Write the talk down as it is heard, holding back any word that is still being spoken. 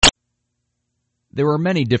There are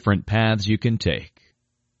many different paths you can take,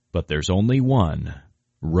 but there's only one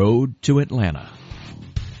road to Atlanta.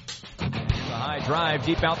 The high drive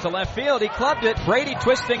deep out to left field. He clubbed it. Brady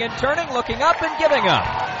twisting and turning, looking up and giving up.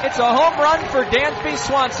 It's a home run for Dansby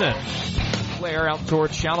Swanson. Player out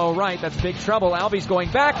towards shallow right. That's big trouble. Albies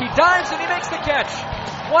going back. He dives and he makes the catch.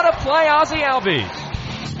 What a play, Ozzie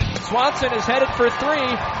Albies. Swanson is headed for three.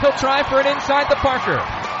 He'll try for it inside the Parker.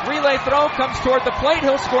 Relay throw comes toward the plate.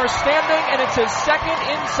 He'll score standing, and it's his second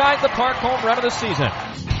inside the park home run of the season.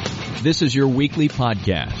 This is your weekly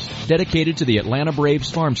podcast dedicated to the Atlanta Braves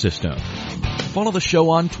farm system. Follow the show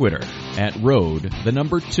on Twitter at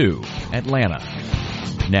road2 Atlanta.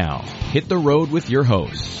 Now, hit the road with your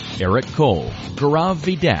hosts, Eric Cole, Gaurav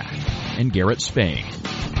Vidak, and Garrett Spain.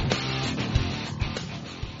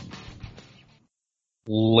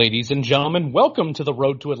 Ladies and gentlemen, welcome to the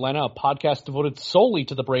Road to Atlanta, a podcast devoted solely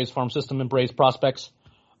to the Braves farm system and Braves prospects.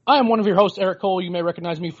 I am one of your hosts, Eric Cole. You may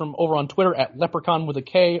recognize me from over on Twitter at Leprechaun with a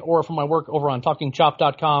K, or from my work over on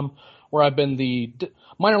TalkingChop.com, where I've been the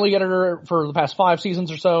minor league editor for the past 5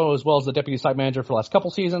 seasons or so, as well as the deputy site manager for the last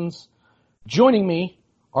couple seasons. Joining me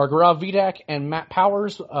are Gaurav Vidak and Matt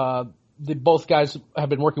Powers. Both guys have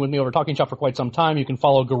been working with me over Talking Chop for quite some time. You can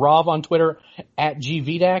follow Gaurav on Twitter at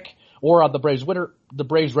GVidak, or on the Braves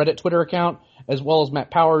Reddit Twitter account, as well as Matt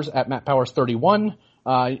Powers at MattPowers31,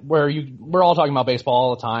 where we're all talking about baseball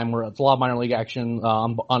all the time. It's a lot of minor league action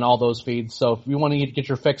on all those feeds. So if you want to get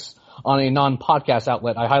your fix on a non-podcast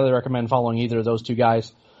outlet, I highly recommend following either of those two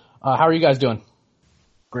guys. How are you guys doing?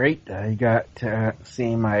 Great. I got to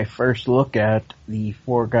see my first look at the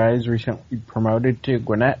 4 guys recently promoted to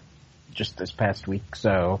Gwinnett just this past week,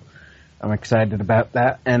 so I'm excited about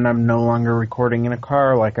that, and I'm no longer recording in a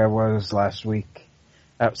car like I was last week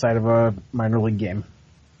outside of a minor league game.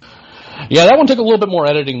 Yeah, that one took a little bit more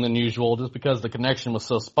editing than usual just because the connection was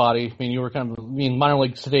so spotty. I mean, minor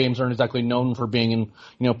league stadiums aren't exactly known for being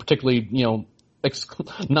in, particularly,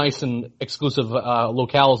 nice and exclusive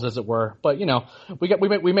locales, as it were. But,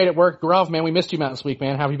 we made it work. Gaurav, man, we missed you last week,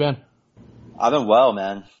 man. How have you been? I've been well,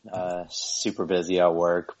 man. Super busy at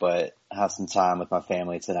work, but have some time with my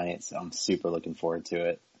family tonight, so I'm super looking forward to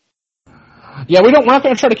it. Yeah, we're not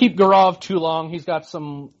going to try to keep Gaurav too long. He's got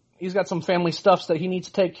some family stuffs that he needs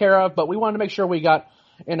to take care of, but we wanted to make sure we got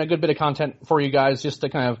in a good bit of content for you guys just to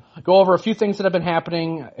kind of go over a few things that have been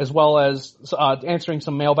happening, as well as answering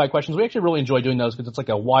some mailbag questions. We actually really enjoy doing those because it's like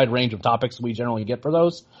a wide range of topics we generally get for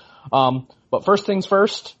those. But first things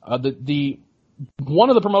first, one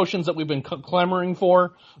of the promotions that we've been clamoring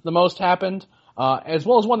for the most happened, as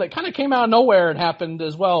well as one that kind of came out of nowhere and happened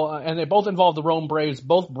as well, and they both involved the Rome Braves.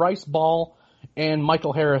 Both Bryce Ball and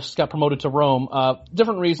Michael Harris got promoted to Rome.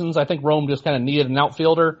 Different reasons. I think Rome just kind of needed an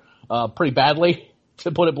outfielder pretty badly,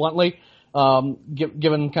 to put it bluntly,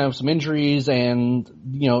 given kind of some injuries and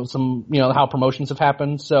how promotions have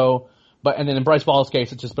happened. So, and then in Bryce Ball's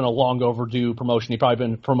case, it's just been a long overdue promotion. He'd probably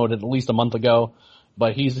been promoted at least a month ago,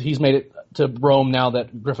 but he's made it to Rome now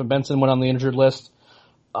that Griffin Benson went on the injured list.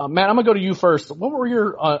 Matt, I'm gonna go to you first. What were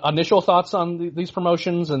your initial thoughts on these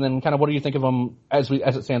promotions, and then kind of what do you think of them as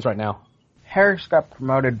it stands right now? Harris got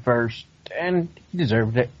promoted first, and he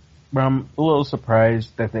deserved it. I'm a little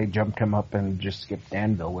surprised that they jumped him up and just skipped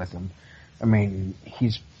Danville with him. I mean,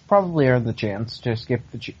 he's probably earned the chance to skip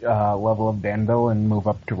the level of Danville and move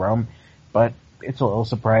up to Rome, but it's a little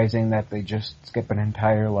surprising that they just skip an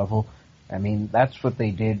entire level. I mean, that's what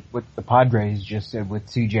they did with the Padres just did with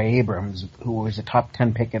C.J. Abrams, who was a top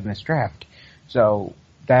 10 pick in this draft. So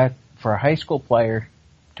that, for a high school player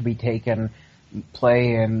to be taken,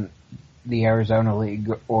 play in the Arizona League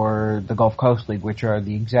or the Gulf Coast League, which are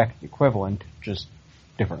the exact equivalent, just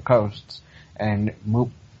different coasts, and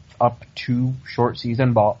move up to short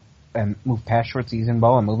season ball and move past short season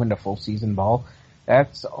ball and move into full season ball,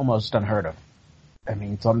 that's almost unheard of. I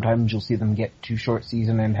mean, sometimes you'll see them get to short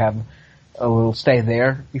season and have a little stay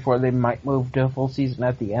there before they might move to full season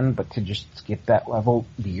at the end, but to just skip that level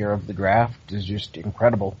the year of the draft is just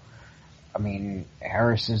incredible. I mean,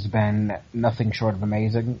 Harris has been nothing short of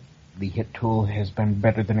amazing. The hit tool has been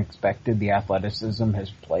better than expected. The athleticism has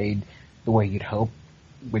played the way you'd hope,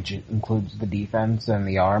 which includes the defense and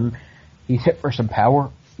the arm. He's hit for some power,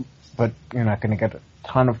 but you're not going to get a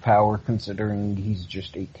ton of power considering he's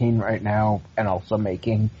just 18 right now and also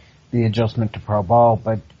making the adjustment to pro ball,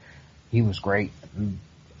 but he was great.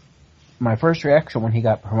 My first reaction when he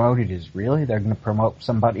got promoted is, really? They're going to promote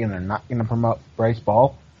somebody and they're not going to promote Bryce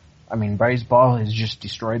Ball? I mean, Bryce Ball has just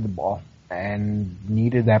destroyed the ball and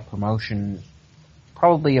needed that promotion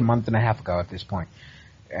probably a month and a half ago at this point.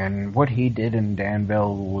 And what he did in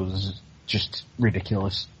Danville was just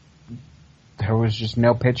ridiculous. there was just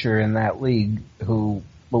no pitcher in that league who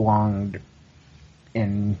belonged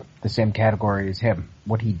in the same category as him.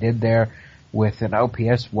 What he did there with an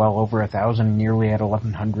OPS well over 1,000, nearly at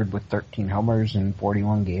 1,100 with 13 homers in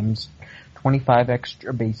 41 games, 25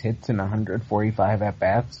 extra base hits and 145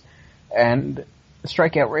 at-bats, and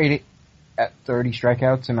strikeout rate at 30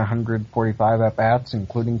 strikeouts and 145 at-bats,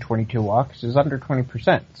 including 22 walks, is under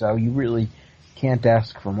 20%. So you really can't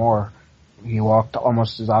ask for more. He walked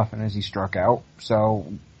almost as often as he struck out,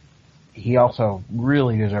 so he also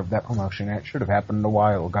really deserved that promotion. It should have happened a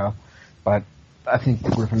while ago, but I think the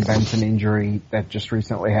Griffin Benson injury that just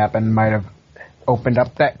recently happened might have opened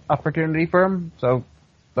up that opportunity for him. So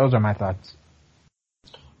those are my thoughts.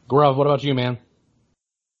 Gaurav, what about you, man?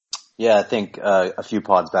 Yeah, I think a few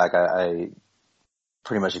pods back I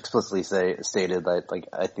pretty much explicitly stated that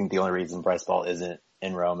I think the only reason Bryce Ball isn't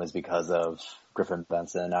in Rome is because of Griffin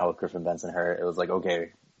Benson. Now with Griffin Benson hurt, it was like,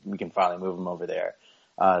 okay, we can finally move him over there.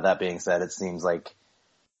 That being said, it seems like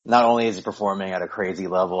not only is he performing at a crazy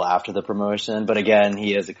level after the promotion, but again,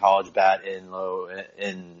 he is a college bat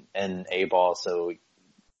in A-ball, so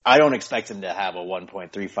I don't expect him to have a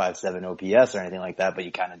 1.357 OPS or anything like that, but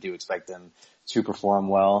you kind of do expect him to perform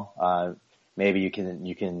well. Maybe you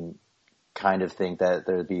can kind of think that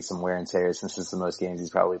there'd be some wear and tear since this is the most games he's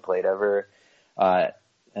probably played ever.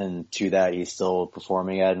 And to that, he's still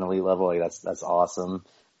performing at an elite level. Like that's awesome.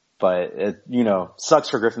 But it, sucks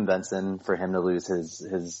for Griffin Benson for him to lose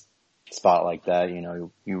his spot like that.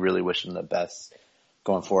 You really wish him the best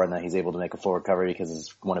going forward and that he's able to make a full recovery because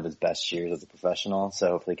it's one of his best years as a professional.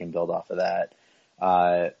 So if they can build off of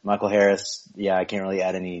that. Michael Harris, yeah, I can't really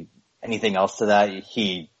add anything else to that.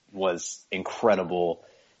 He was incredible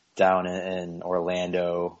down in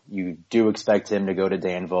Orlando. You do expect him to go to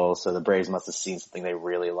Danville, so the Braves must have seen something they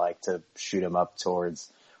really like to shoot him up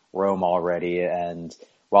towards Rome already. And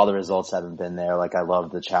while the results haven't been there, I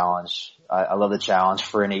love the challenge. I love the challenge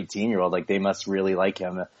for an 18-year-old. They must really like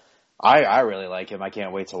him. I really like him. I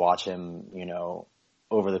can't wait to watch him,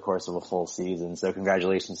 over the course of a full season. So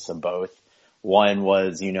congratulations to both. One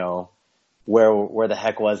was, where the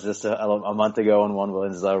heck was this a month ago, and one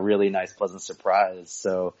was a really nice, pleasant surprise.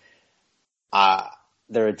 So,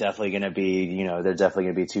 there are definitely going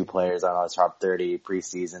to be two players on our top 30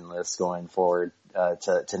 preseason list going forward,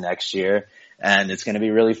 to next year. And it's going to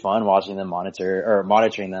be really fun watching them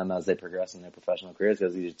monitoring them as they progress in their professional careers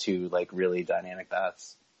because these are two, really dynamic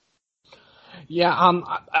bats. Yeah,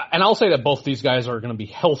 and I'll say that both these guys are going to be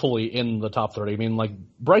healthily in the top 30. I mean,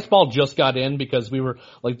 Bryce Ball just got in because we were,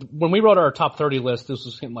 when we wrote our top 30 list, this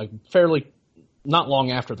was fairly not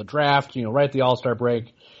long after the draft, right at the All-Star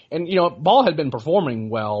break. And, Ball had been performing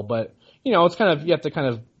well, but, it's kind of, you have to kind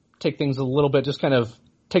of take things a little bit, just kind of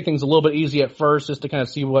take things a little bit easy at first just to kind of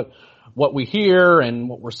see what we hear and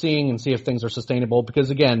what we're seeing and see if things are sustainable. Because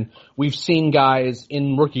again, we've seen guys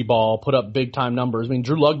in rookie ball put up big time numbers. I mean,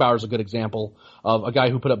 Drew Lugbauer is a good example of a guy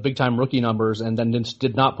who put up big time rookie numbers and then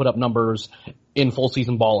did not put up numbers in full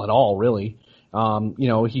season ball at all, really.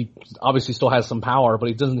 He obviously still has some power, but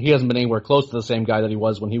he hasn't been anywhere close to the same guy that he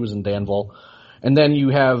was when he was in Danville. And then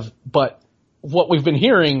but what we've been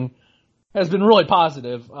hearing has been really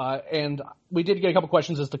positive, and we did get a couple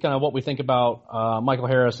questions as to kind of what we think about Michael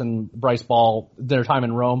Harris and Bryce Ball, their time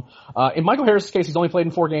in Rome. In Michael Harris' case, he's only played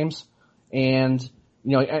in 4 games, and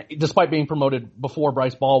despite being promoted before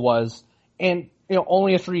Bryce Ball was, and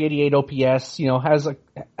only a 388 OPS,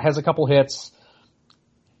 has a couple hits.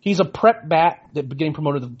 He's a prep bat that getting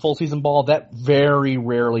promoted to full season ball. That very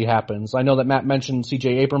rarely happens. I know that Matt mentioned C.J.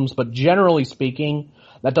 Abrams, but generally speaking,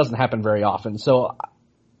 that doesn't happen very often. So,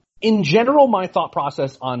 in general, my thought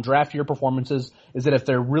process on draft year performances is that if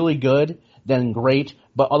they're really good, then great.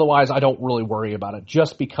 But otherwise, I don't really worry about it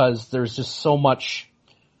just because there's just so much,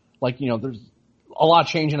 there's a lot of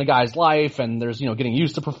change in a guy's life and there's, getting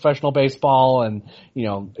used to professional baseball and,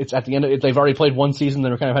 it's at the end they've already played one season,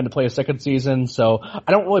 they're kind of had to play a second season. So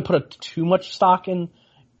I don't really put too much stock in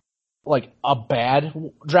a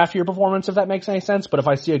bad draft year performance, if that makes any sense. But if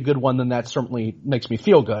I see a good one, then that certainly makes me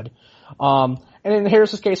feel good. And in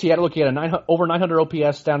Harris's case, he had over 900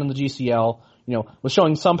 OPS down in the GCL, was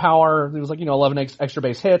showing some power. It was 11 extra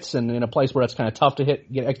base hits and in a place where it's kind of tough to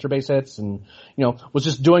get extra base hits and, was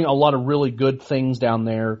just doing a lot of really good things down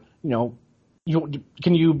there. Can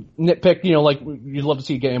you nitpick, you'd love to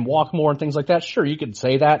see him walk more and things like that? Sure, you could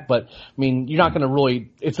say that, but I mean, you're not going to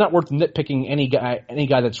it's not worth nitpicking any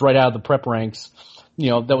guy that's right out of the prep ranks,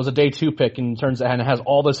 that was a day 2 pick and has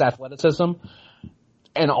all this athleticism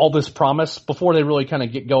and all this promise before they really kind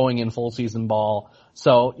of get going in full season ball.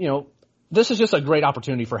 So, this is just a great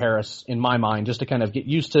opportunity for Harris, in my mind, just to kind of get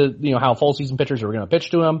used to, how full season pitchers are going to pitch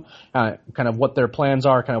to him, kind of what their plans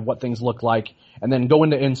are, kind of what things look like, and then go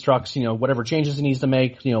into instructs, whatever changes he needs to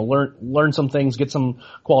make, learn some things, get some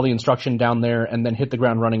quality instruction down there, and then hit the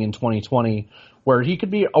ground running in 2020, where he could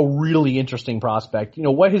be a really interesting prospect.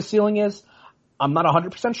 What his ceiling is, I'm not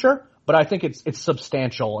 100% sure, but I think it's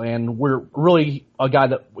substantial, and he's a guy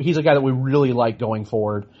that we really like going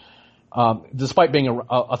forward. Despite being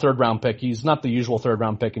a third round pick, he's not the usual third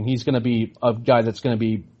round pick, and he's going to be a guy that's going to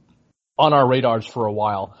be on our radars for a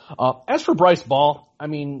while. As for Bryce Ball, I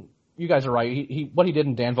mean, you guys are right. What he did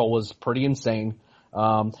in Danville was pretty insane.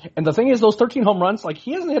 And the thing is, those 13 home runs,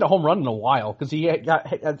 he hasn't hit a home run in a while, because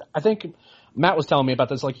I think Matt was telling me about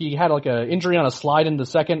this, he had a injury on a slide into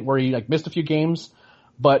second where he missed a few games,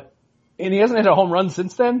 and he hasn't hit a home run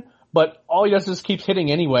since then. But all he does is keeps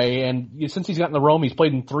hitting anyway, and since he's gotten the Rome, he's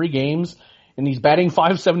played in 3 games, and he's batting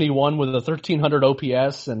 .571 with a 1,300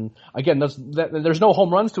 OPS, and again, there's no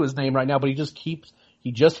home runs to his name right now, but he just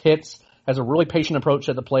hits, has a really patient approach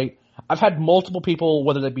at the plate. I've had multiple people,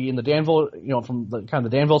 whether they be in the Danville, from the kind of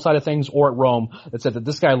the Danville side of things, or at Rome, that said that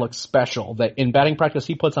this guy looks special, that in batting practice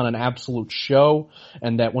he puts on an absolute show,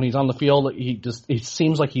 and that when he's on the field, it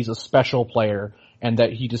seems like he's a special player, and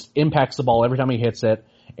that he just impacts the ball every time he hits it.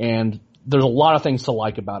 And there's a lot of things to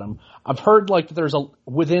like about him. I've heard there's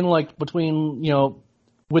within the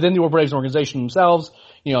Braves organization themselves,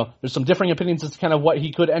 there's some differing opinions as to kind of what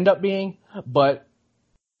he could end up being, but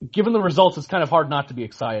given the results, it's kind of hard not to be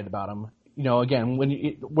excited about him. Again,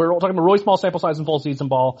 we're talking about really small sample size in full season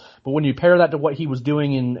ball, but when you pair that to what he was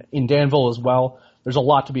doing in Danville as well, there's a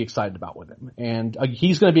lot to be excited about with him. And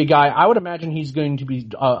he's going to be a guy, I would imagine he's going to be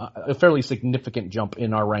a fairly significant jump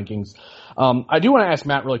in our rankings. I do want to ask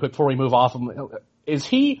Matt really quick before we move off him. Is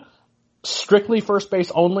he strictly first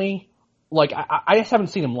base only? I just haven't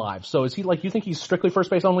seen him live. So is he you think he's strictly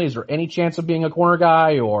first base only? Is there any chance of being a corner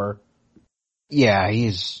guy or? Yeah,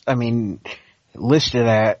 he's, listed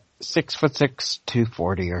at 6'6",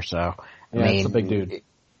 240 or so. Yeah, it's a big dude.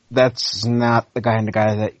 That's not the kind of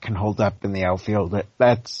guy that can hold up in the outfield.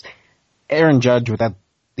 That's Aaron Judge without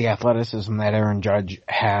the athleticism that Aaron Judge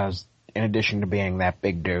has, in addition to being that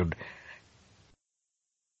big dude.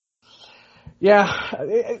 Yeah,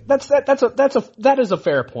 that is a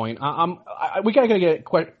fair point. We gotta get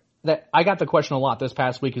that. I got the question a lot this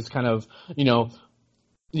past week. Is kind of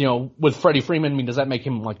with Freddie Freeman. Does that make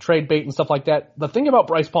him trade bait and stuff like that? The thing about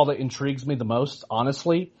Bryce Ball that intrigues me the most,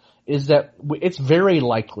 honestly, is that it's very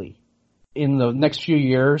likely in the next few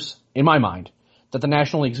years, in my mind, that the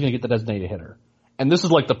National League is going to get the designated hitter. And this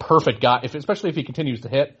is the perfect guy, especially if he continues to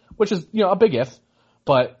hit, which is, a big if.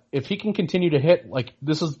 But if he can continue to hit,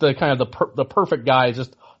 this is the kind of the perfect guy,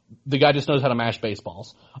 the guy just knows how to mash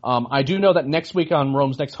baseballs. I do know that next week on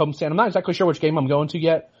Rome's next homestand, I'm not exactly sure which game I'm going to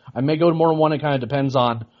yet. I may go to more than one. It kind of depends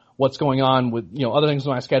on what's going on with, other things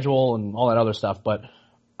in my schedule and all that other stuff. But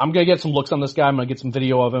I'm going to get some looks on this guy. I'm going to get some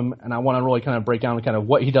video of him, and I want to really kind of break down kind of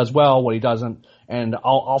what he does well, what he doesn't, and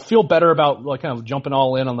I'll feel better about kind of jumping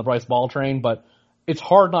all in on the Bryce Ball train, but it's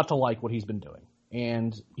hard not to like what he's been doing.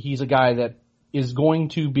 And he's a guy that is going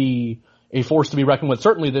to be a force to be reckoned with,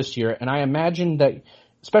 certainly this year, and I imagine that,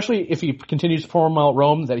 especially if he continues to perform well at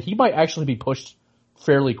Rome, that he might actually be pushed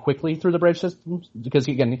fairly quickly through the Brave system, because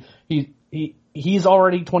he's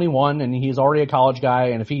already 21 and he's already a college guy,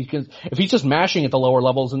 and if he's just mashing at the lower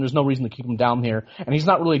levels, then there's no reason to keep him down here. And he's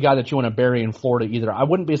not really a guy that you want to bury in Florida either. I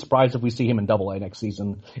wouldn't be surprised if we see him in Double-A next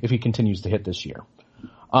season if he continues to hit this year.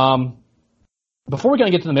 Before we're going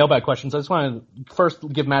to get to the mailbag questions, I just want to first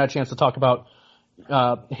give Matt a chance to talk about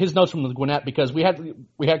his notes from the Gwinnett, because we had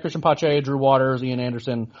Cristian Pache, Drew Waters, Ian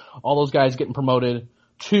Anderson, all those guys getting promoted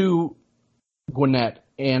to Gwinnett,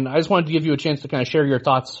 and I just wanted to give you a chance to kind of share your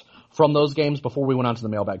thoughts from those games before we went on to the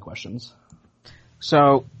mailbag questions.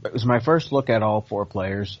 So it was my first look at all 4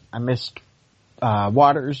 players. I missed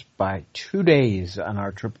Waters by 2 days on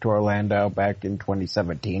our trip to Orlando back in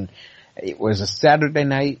 2017. It was a Saturday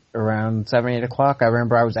night around 7, 8 o'clock. I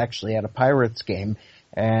remember I was actually at a Pirates game,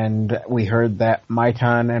 and we heard that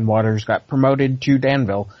Maitan and Waters got promoted to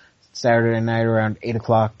Danville Saturday night around 8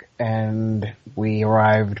 o'clock, and we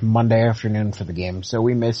arrived Monday afternoon for the game. So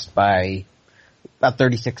we missed by about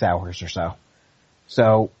 36 hours or so.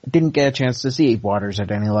 So didn't get a chance to see Waters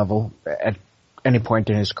at any level, at any point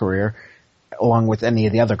in his career, along with any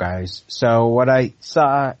of the other guys. So what I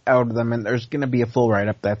saw out of them, and there's going to be a full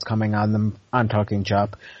write-up that's coming on them on Talking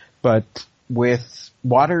Chop, but with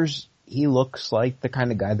Waters, he looks like the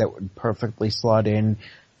kind of guy that would perfectly slot in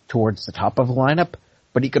towards the top of the lineup,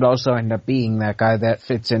 but he could also end up being that guy that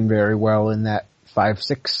fits in very well in that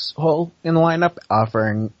 5-6 hole in the lineup,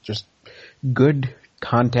 offering just good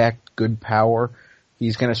contact, good power.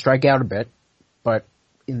 He's going to strike out a bit, but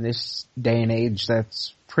in this day and age,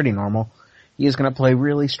 that's pretty normal. He is going to play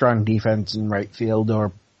really strong defense in right field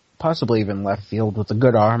or possibly even left field with a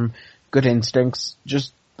good arm, good instincts,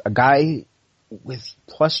 just a guy with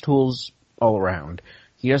plus tools all around.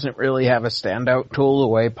 He doesn't really have a standout tool the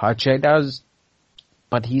way Pache does,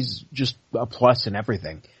 but he's just a plus in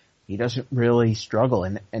everything. He doesn't really struggle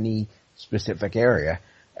in any specific area.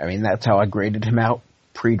 I mean, that's how I graded him out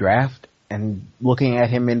pre-draft, and looking at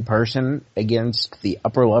him in person against the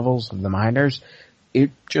upper levels of the minors,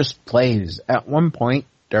 it just plays. At one point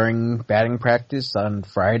during batting practice on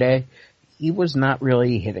Friday, he was not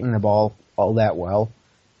really hitting the ball all that well.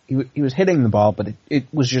 He was hitting the ball, but it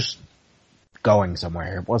was just going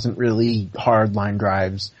somewhere. It wasn't really hard line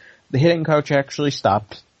drives. The hitting coach actually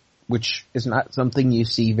stopped, which is not something you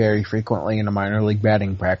see very frequently in a minor league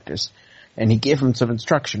batting practice. And he gave him some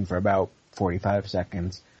instruction for about 45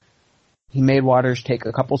 seconds. He made Waters take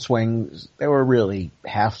a couple swings. They were really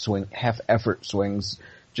half effort swings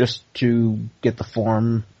just to get the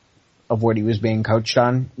form of what he was being coached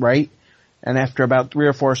on right. And after about 3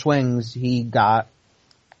 or 4 swings, he got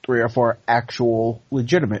 3 or 4 actual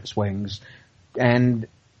legitimate swings, and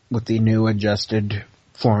with the new adjusted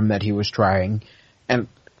form that he was trying. And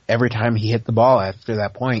every time he hit the ball after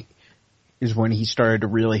that point is when he started to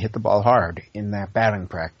really hit the ball hard in that batting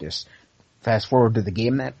practice. Fast forward to the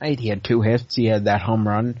game that night, he had 2 hits, he had that home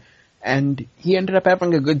run, and he ended up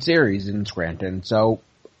having a good series in Scranton. So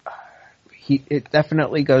it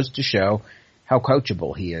definitely goes to show how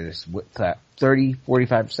coachable he is with that 30,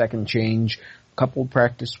 45 second change, couple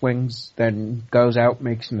practice swings, then goes out,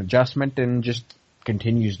 makes an adjustment, and just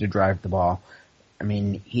continues to drive the ball. I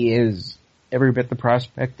mean, he is every bit the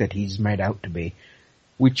prospect that he's made out to be,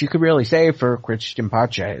 which you could really say for Cristian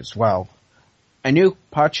Pache as well. I knew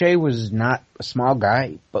Pache was not a small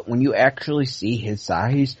guy, but when you actually see his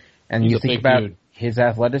size and you think about his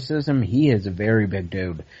athleticism, he is a very big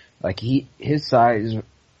dude. Like his size,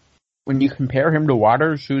 when you compare him to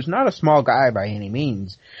Waters, who's not a small guy by any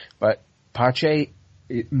means, but Pache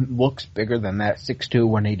looks bigger than that 6'2",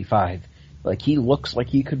 185. Like, he looks like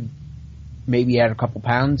he could maybe add a couple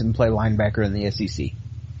pounds and play linebacker in the SEC.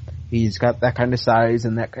 He's got that kind of size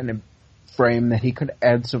and that kind of frame that he could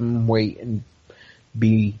add some weight and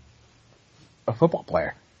be a football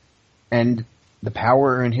player. And the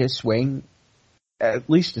power in his swing, at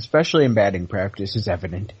least especially in batting practice, is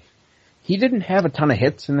evident. He didn't have a ton of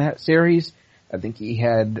hits in that series. I think he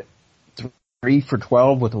had 3 for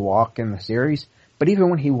 12 with a walk in the series. But even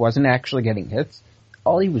when he wasn't actually getting hits,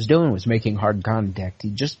 all he was doing was making hard contact.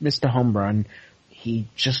 He just missed a home run. He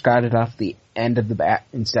just got it off the end of the bat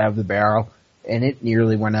instead of the barrel, and it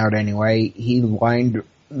nearly went out anyway. He lined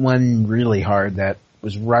one really hard that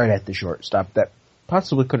was right at the shortstop that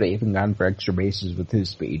possibly could have even gone for extra bases with his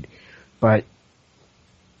speed. But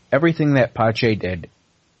everything that Pache did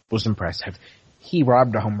was impressive. He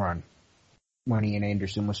robbed a home run when he and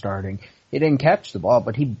Anderson was starting. He didn't catch the ball,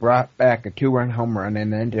 but he brought back a 2-run home run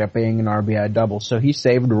and ended up being an RBI double. So he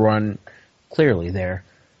saved a run clearly there.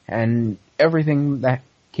 And everything that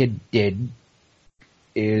kid did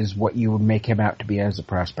is what you would make him out to be as a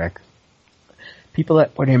prospect. People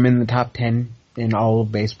that put him in the top 10 in all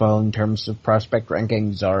of baseball in terms of prospect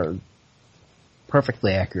rankings are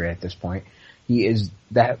perfectly accurate at this point. He is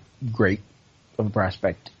that great of a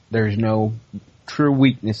prospect. There's no true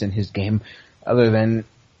weakness in his game other than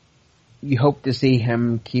you hope to see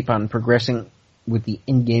him keep on progressing with the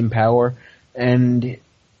in-game power and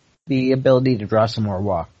the ability to draw some more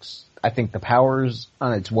walks. I think the power's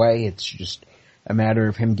on its way. It's just a matter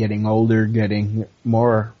of him getting older, getting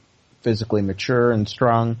more physically mature and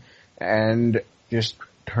strong, and just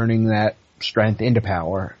turning that strength into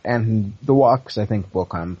power. And the walks, I think, will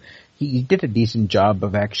come. He did a decent job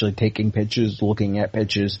of actually taking pitches, looking at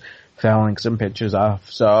pitches, fouling some pitches off.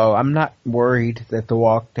 So I'm not worried that the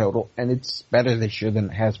walk total, and it's better this year than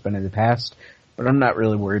it has been in the past, but I'm not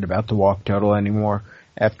really worried about the walk total anymore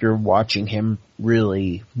after watching him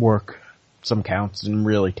really work some counts and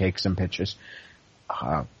really take some pitches.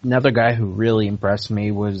 Another guy who really impressed me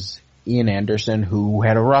was Ian Anderson, who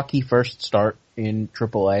had a rocky first start in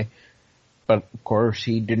AAA, but of course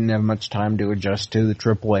he didn't have much time to adjust to the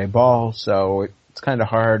AAA ball, so it's kind of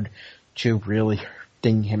hard to really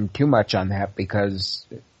ding him too much on that because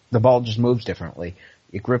the ball just moves differently.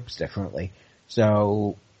 It grips differently.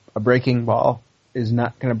 So a breaking ball is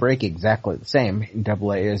not going to break exactly the same in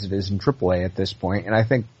AA as it is in AAA at this point, and I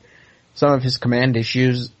think some of his command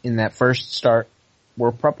issues in that first start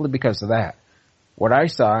were probably because of that. What I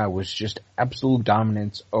saw was just absolute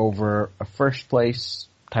dominance over a first place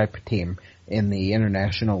type of team in the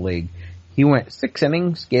International League. He went 6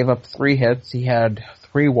 innings, gave up 3 hits. He had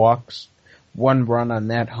 3 walks, 1 run on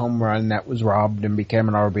that home run that was robbed and became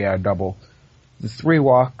an RBI double. The 3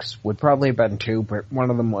 walks would probably have been 2, but one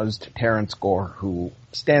of them was to Terrence Gore, who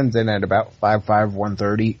stands in at about 5'5",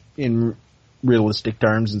 130 in realistic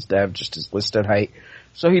terms instead of just his listed height.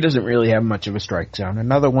 So he doesn't really have much of a strike zone.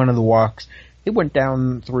 Another one of the walks, he went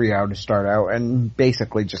down 3-0 to start out and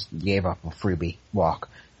basically just gave up a freebie walk.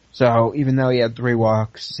 So even though he had 3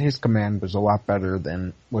 walks, his command was a lot better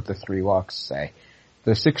than what the 3 walks say.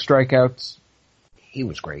 The 6 strikeouts, he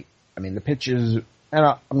was great. I mean, the pitches, and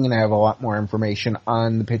I'm going to have a lot more information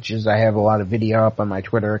on the pitches. I have a lot of video up on my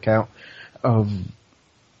Twitter account of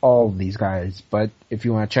all of these guys, but if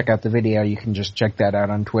you want to check out the video, you can just check that out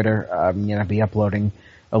on Twitter. I'm going to be uploading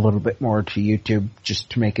a little bit more to YouTube just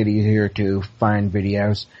to make it easier to find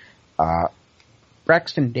videos.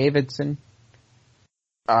 Braxton Davidson,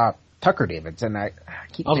 Tucker Davidson, I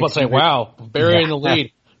was about to say, wow, burying the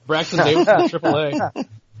lead. Braxton Davidson, AAA.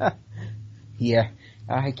 Yeah,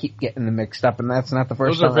 I keep getting them mixed up, and that's not the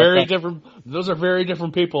first time. Those are very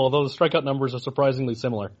different people, although the strikeout numbers are surprisingly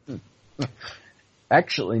similar.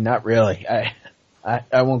 Actually, not really.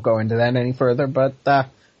 I won't go into that any further, but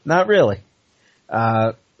not really.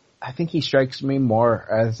 I think he strikes me more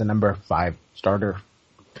as a number 5 starter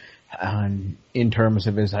in terms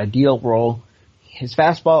of his ideal role. His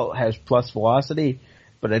fastball has plus velocity,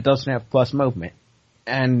 but it doesn't have plus movement.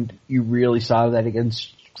 And you really saw that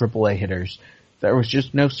against AAA hitters. There was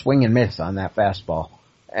just no swing and miss on that fastball.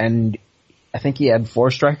 And I think he had 4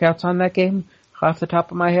 strikeouts on that game, off the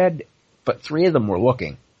top of my head, but 3 of them were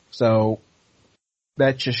looking. So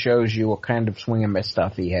that just shows you what kind of swing and miss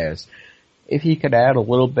stuff he has. If he could add a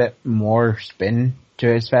little bit more spin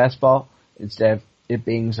to his fastball, instead of it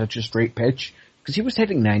being such a straight pitch, because he was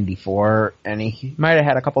hitting 94, and he might have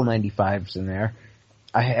had a couple 95s in there.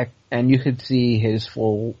 And you could see his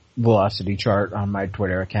full velocity chart on my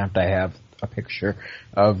Twitter account. I have a picture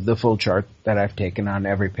of the full chart that I've taken on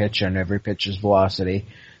every pitch and every pitch's velocity.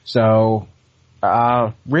 So,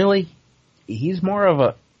 really, he's more of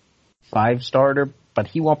a 5 starter, but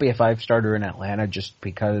he won't be a 5 starter in Atlanta just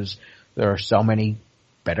because there are so many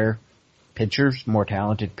better pitchers, more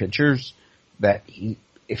talented pitchers, that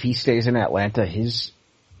if he stays in Atlanta, his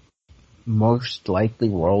most likely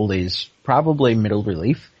role is probably middle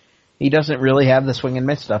relief. He doesn't really have the swing and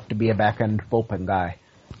miss stuff to be a back-end bullpen guy.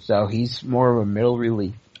 So he's more of a middle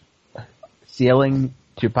relief ceiling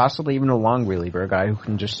to possibly even a long reliever, a guy who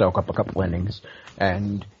can just soak up a couple innings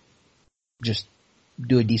and just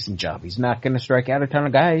do a decent job. He's not going to strike out a ton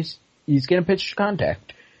of guys. He's going to pitch to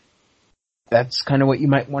contact. That's kind of what you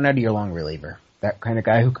might want out of your long reliever. That kind of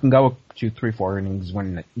guy who can go 2, 3, 4 innings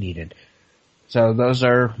when needed. So those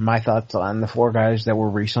are my thoughts on the 4 guys that were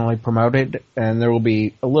recently promoted, and there will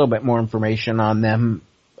be a little bit more information on them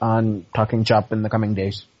on Talking Chop in the coming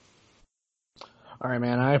days. All right,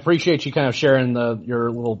 man. I appreciate you kind of sharing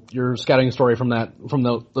your scouting story from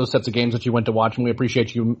those sets of games that you went to watch, and we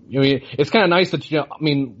appreciate you. It's kind of nice that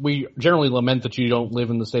we generally lament that you don't live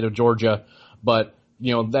in the state of Georgia, but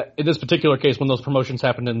that in this particular case, when those promotions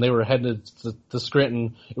happened and they were headed to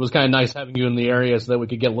Scranton, it was kind of nice having you in the area so that we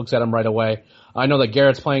could get looks at them right away. I know that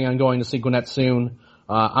Garrett's planning on going to see Gwinnett soon.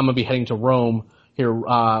 I'm gonna be heading to Rome here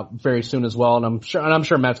very soon as well, and I'm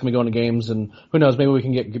sure Matt's gonna be going to games, and who knows, maybe we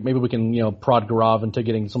can prod Gaurav into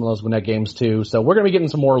getting some of those Gwinnett games too. So we're gonna be getting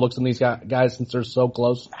some more looks in these guys since they're so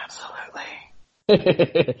close.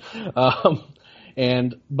 Absolutely.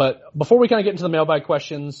 But before we kind of get into the mailbag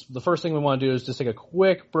questions, the first thing we want to do is just take a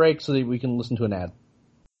quick break so that we can listen to an ad.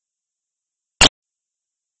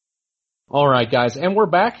 All right, guys, and we're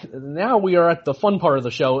back. Now we are at the fun part of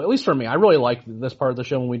the show, at least for me. I really like this part of the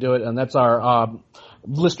show when we do it, and that's our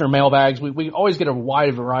listener mailbags. We always get a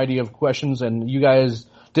wide variety of questions, and you guys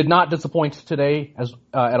did not disappoint today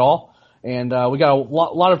at all. And we got a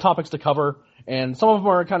lot of topics to cover. And some of them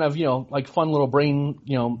are kind of, like fun little brain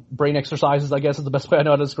exercises, I guess is the best way I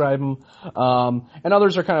know how to describe them. And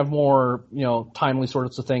others are kind of more, timely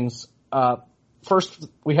sorts of things. First,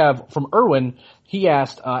 we have from Erwin. He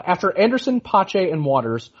asked, after Anderson, Pache, and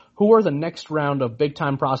Waters, who are the next round of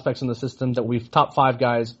big-time prospects in the system that we've top 5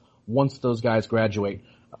 guys once those guys graduate?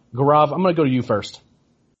 Gaurav, I'm going to go to you first.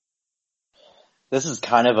 This is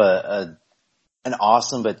kind of an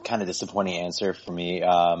awesome but kind of disappointing answer for me.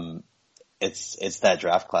 It's that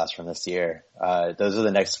draft class from this year. Those are the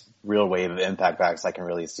next real wave of impact backs I can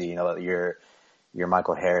really see. Your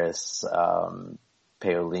Michael Harris,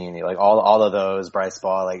 Paolini, like all of those, Bryce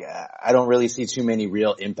Ball. Like I don't really see too many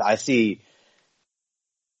real impact. I see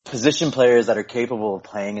position players that are capable of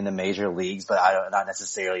playing in the major leagues, but not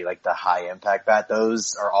necessarily like the high impact bat.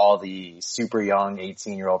 Those are all the super young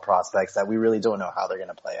 18-year-old prospects that we really don't know how they're going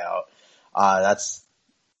to play out.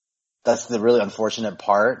 That's the really unfortunate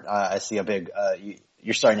part. I see a big,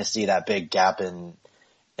 you're starting to see that big gap in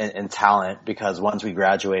talent, because once we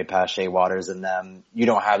graduate Pache, Waters, and them, you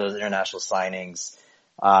don't have those international signings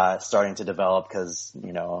starting to develop because,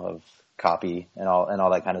 of copy and all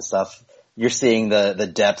that kind of stuff. You're seeing the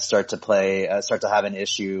depth start to have an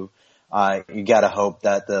issue. You gotta hope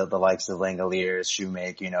that the likes of Langoliers,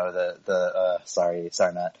 Shoemake, sorry,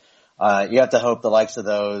 Matt. You have to hope the likes of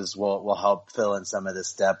those will help fill in some of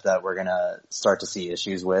this depth that we're gonna start to see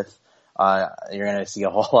issues with. You're gonna see a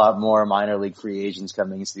whole lot more minor league free agents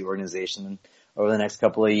coming into the organization over the next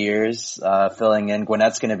couple of years, filling in.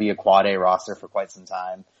 Gwinnett's gonna be a quad A roster for quite some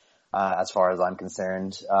time, as far as I'm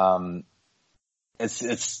concerned.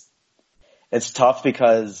 It's tough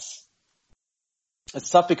because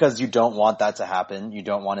you don't want that to happen. You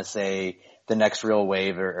don't want to say the next real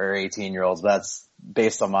wave or 18-year-olds, but that's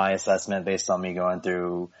based on my assessment, based on me going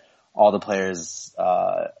through all the players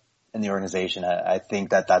in the organization. I think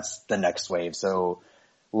that's the next wave. So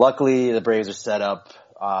luckily the Braves are set up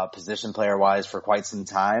position player wise for quite some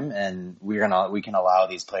time, and we can allow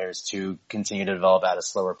these players to continue to develop at a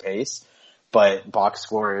slower pace. But box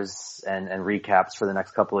scores and recaps for the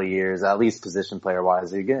next couple of years, at least position player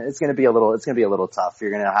wise, it's going to be a little tough.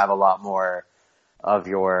 You're going to have a lot more of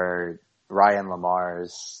your Ryan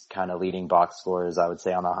Lamar's kind of leading box scores, I would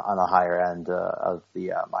say, on the higher end of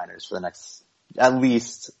the minors for the next at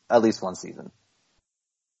least one season.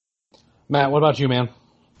 Matt, what about you, man?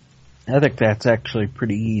 I think that's actually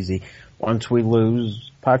pretty easy. Once we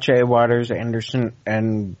lose Pache, Waters, Anderson,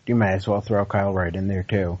 and you may as well throw Kyle Wright in there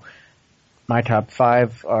too. My top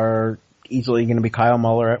 5 are easily going to be Kyle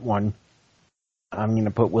Muller at 1. I'm going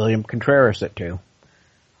to put William Contreras at 2.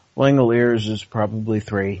 Langoliers is probably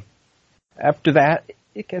 3. After that,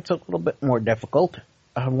 it gets a little bit more difficult.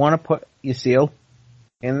 I want to put Yasiel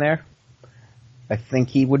in there. I think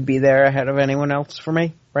he would be there ahead of anyone else for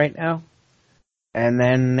me right now. And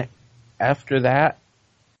then after that,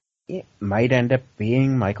 it might end up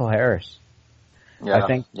being Michael Harris. Yeah, I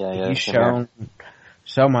think he's shown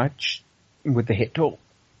so much with the hit tool.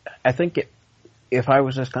 I think if I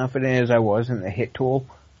was as confident as I was in the hit tool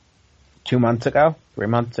 3 months ago,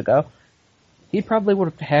 he probably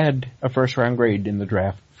would have had a first round grade in the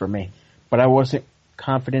draft for me. But I wasn't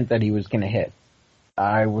confident that he was going to hit.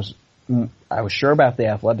 I was sure about the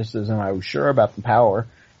athleticism. I was sure about the power.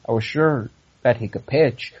 I was sure that he could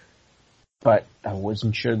pitch, but I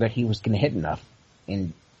wasn't sure that he was going to hit enough.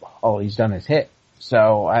 And all he's done is hit.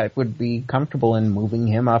 So I would be comfortable in moving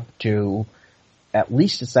him up to at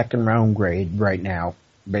least a second round grade right now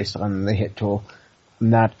based on the hit tool.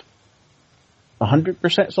 I'm not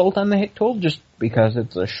 100% sold on the hit tool just because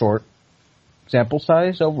it's a short sample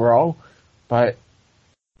size overall, but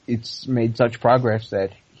it's made such progress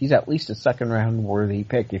that he's at least a second round worthy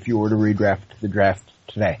pick if you were to redraft the draft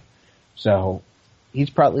today. So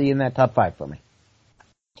he's probably in that top 5 for me.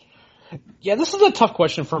 Yeah, this is a tough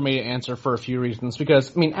question for me to answer for a few reasons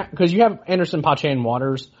because you have Anderson, Pache, and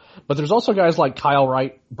Waters, but there's also guys like Kyle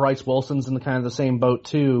Wright, Bryce Wilson's in the kind of the same boat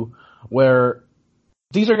too, where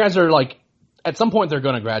these are guys that are like, at some point they're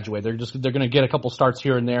going to graduate. They're going to get a couple starts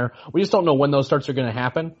here and there. We just don't know when those starts are going to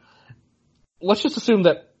happen. Let's just assume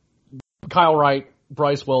that Kyle Wright,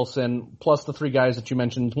 Bryce Wilson, plus the 3 guys that you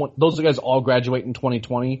mentioned, those guys all graduate in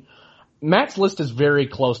 2020. Matt's list is very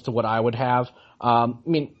close to what I would have.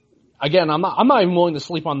 Again, I'm not even willing to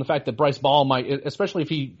sleep on the fact that Bryce Ball might,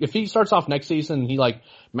 especially if he starts off next season and he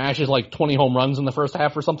mashes 20 home runs in the first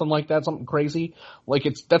half or something like that, something crazy.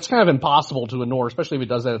 That's kind of impossible to ignore, especially if he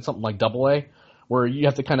does that at something like Double-A, where you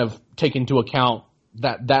have to kind of take into account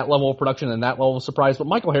that level of production and that level of surprise. But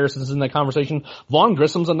Michael Harris is in that conversation. Vaughn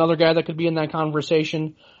Grissom's another guy that could be in that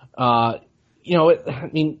conversation. Yasiel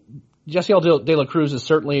De La Cruz is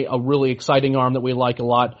certainly a really exciting arm that we like a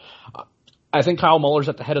lot. I think Kyle Muller's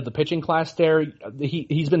at the head of the pitching class there.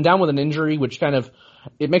 He's been down with an injury, which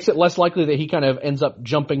it makes it less likely that he kind of ends up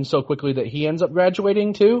jumping so quickly that he ends up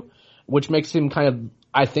graduating too, which makes him kind of,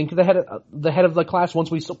 I think, the head of the class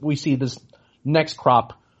once we see this next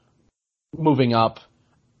crop moving up.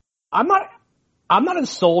 I'm not as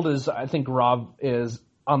sold as I think Gaurav is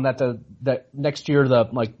on that next year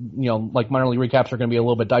minor league recaps are going to be a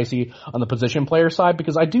little bit dicey on the position player side,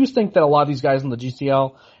 because I do think that a lot of these guys in the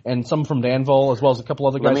GCL and some from Danville as well as a couple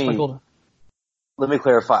other guys sprinkled. Let me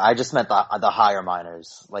clarify. I just meant the higher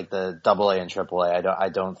minors, like the Double-A and Triple-A. I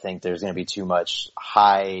don't think there's going to be too much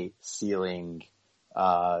high ceiling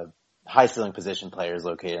high ceiling position players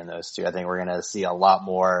located in those two. I think we're going to see a lot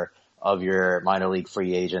more of your minor league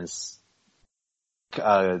free agents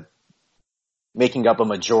making up a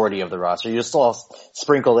majority of the roster. You still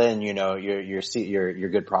sprinkle in, your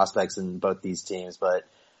good prospects in both these teams, but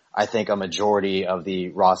I think a majority of the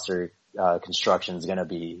roster construction is going to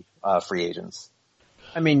be free agents.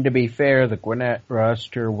 I mean, to be fair, the Gwinnett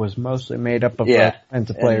roster was mostly made up of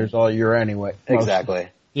offensive players all year anyway. Exactly.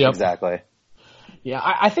 Yep. Exactly. Yeah,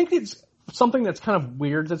 I think it's something that's kind of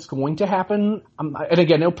weird that's going to happen. And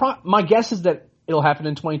again, my guess is that it'll happen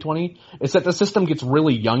in 2020, is that the system gets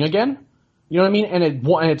really young again. You know what I mean?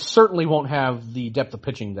 And it certainly won't have the depth of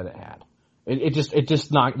pitching that it had. That's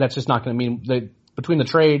just not going to mean between the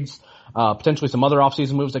trades, potentially some other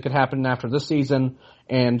offseason moves that could happen after this season,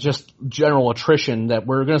 and just general attrition, that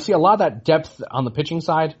we're going to see a lot of that depth on the pitching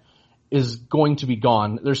side is going to be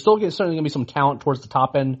gone. There's still certainly going to be some talent towards the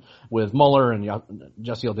top end with Muller and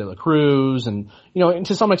Yasiel De La Cruz and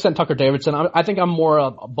to some extent Tucker Davidson. I think I'm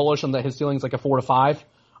more bullish on that his ceiling's like a 4 to 5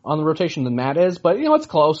 on the rotation than Matt is, but it's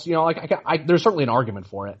close. There's certainly an argument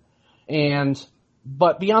for it.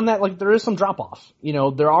 But beyond that, there is some drop off.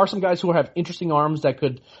 There are some guys who have interesting arms that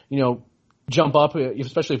could, jump up,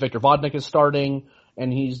 especially if Victor Vodnik is starting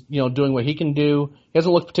and he's, doing what he can do. He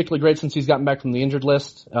hasn't looked particularly great since he's gotten back from the injured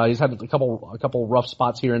list. He's had a couple rough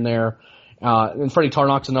spots here and there. And Freddy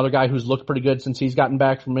Tarnok's another guy who's looked pretty good since he's gotten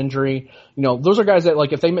back from injury. Those are guys that,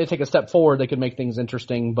 if they may take a step forward, they could make things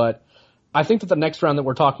interesting. But I think that the next round that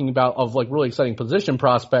we're talking about of really exciting position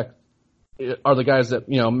prospect are the guys that,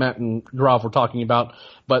 Matt and Gaurav were talking about.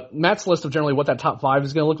 But Matt's list of generally what that top 5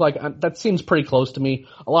 is going to look like, that seems pretty close to me.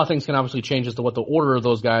 A lot of things can obviously change as to what the order of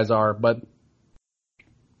those guys are, but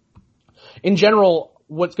in general,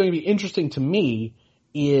 what's going to be interesting to me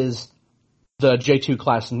is the J2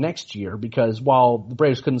 class next year, because while the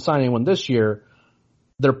Braves couldn't sign anyone this year,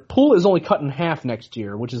 their pool is only cut in half next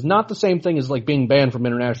year, which is not the same thing as being banned from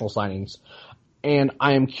international signings. And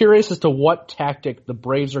I am curious as to what tactic the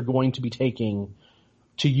Braves are going to be taking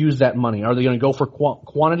to use that money. Are they going to go for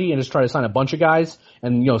quantity and just try to sign a bunch of guys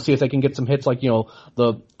and, see if they can get some hits like,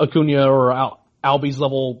 the Acuna or Albies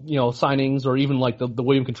level, signings, or even the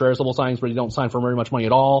William Contreras level signings where you don't sign for very much money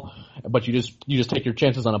at all, but you just take your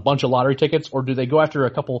chances on a bunch of lottery tickets? Or do they go after a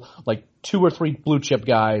couple, 2 or 3 blue chip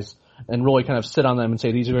guys and really kind of sit on them and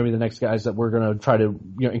say, these are going to be the next guys that we're going to try to,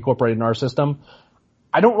 incorporate in our system?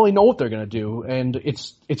 I don't really know what they're going to do, and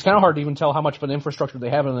it's kind of hard to even tell how much of an infrastructure they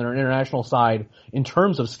have on their international side in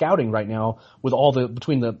terms of scouting right now, with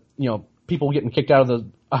between the people getting kicked out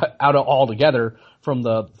of altogether from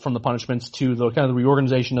the punishments to the kind of the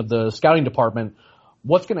reorganization of the scouting department.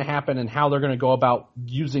 What's going to happen and how they're going to go about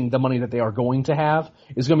using the money that they are going to have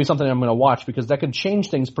is going to be something I'm going to watch, because that could change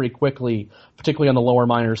things pretty quickly, particularly on the lower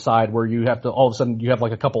minor side, where you have to all of a sudden you have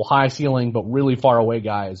a couple high ceiling but really far away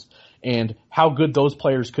guys. And how good those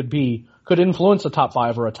players could be could influence a top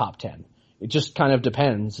 5 or a top 10. It just kind of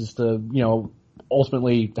depends as to,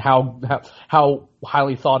 ultimately how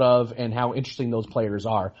highly thought of and how interesting those players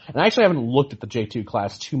are. And I actually haven't looked at the J2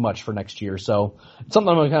 class too much for next year, so it's something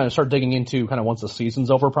I'm going to kind of start digging into kind of once the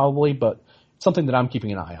season's over probably, but it's something that I'm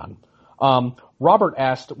keeping an eye on. Robert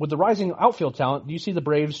asked, with the rising outfield talent, do you see the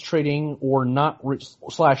Braves trading or not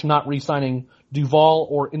re-signing Duvall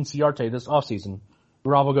or Inciarte this offseason?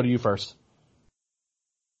 Rob, we'll go to you first.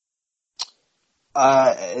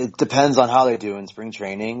 It depends on how they do in spring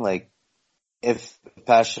training. If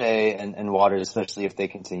Pache and Waters, especially if they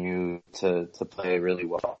continue to play really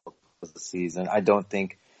well this season, I don't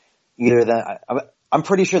think either of them. I'm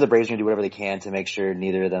pretty sure the Braves are going to do whatever they can to make sure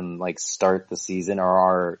neither of them start the season or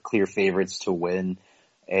are clear favorites to win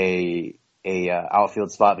a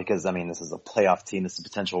outfield spot, because this is a playoff team. This is a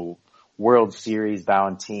potential World Series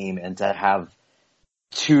bound team, and to have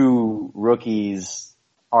 2 rookies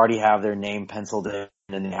already have their name penciled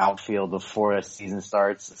in the outfield before a season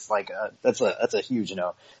starts, it's that's a huge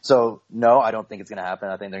no. So no, I don't think it's going to happen.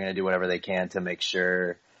 I think they're going to do whatever they can to make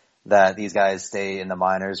sure that these guys stay in the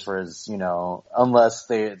minors for unless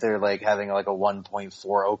they're having a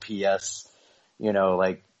 1.4 OPS,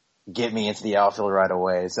 get me into the outfield right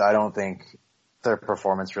away. So I don't think their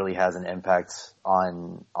performance really has an impact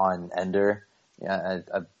on Ender. Yeah,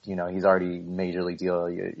 he's already major league deal.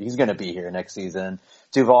 He's going to be here next season.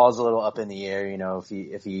 Duvall's a little up in the air,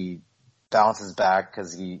 if he bounces back,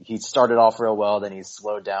 because he started off real well, then he's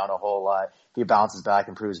slowed down a whole lot. If he bounces back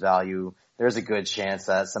and proves value, there's a good chance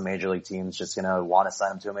that some major league team's just going to want to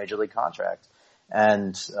sign him to a major league contract.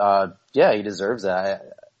 And, he deserves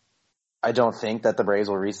that. I don't think that the Braves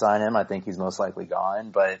will re-sign him. I think he's most likely gone,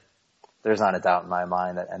 but there's not a doubt in my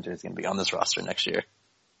mind that Ender is going to be on this roster next year.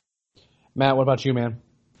 Matt, what about you, man?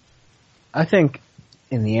 I think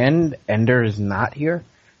in the end, Ender is not here.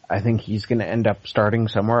 I think he's going to end up starting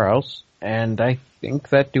somewhere else, and I think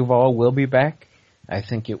that Duvall will be back. I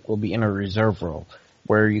think it will be in a reserve role,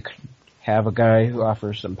 where you could have a guy who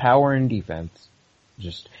offers some power and defense,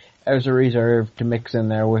 just as a reserve to mix in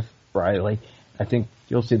there with Riley. I think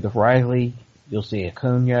you'll see the Riley, you'll see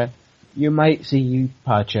Acuna, you might see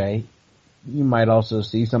Pache, you might also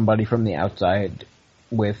see somebody from the outside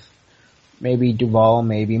with maybe Duvall,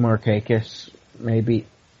 maybe Markakis, maybe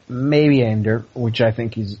Ender, which I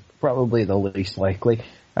think is probably the least likely.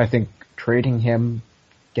 I think trading him,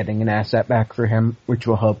 getting an asset back for him, which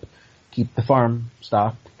will help keep the farm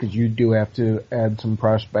stocked, because you do have to add some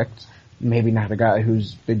prospects. Maybe not a guy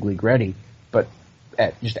who's big league ready, but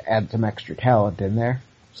just add some extra talent in there.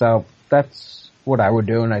 So that's what I would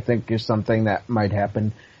do, and I think is something that might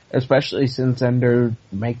happen, especially since Ender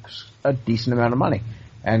makes a decent amount of money.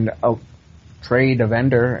 And a trade of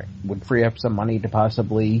Ender would free up some money to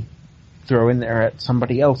possibly throw in there at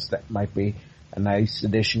somebody else that might be a nice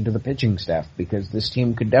addition to the pitching staff, because this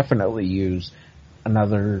team could definitely use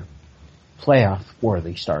another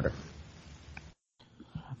playoff-worthy starter.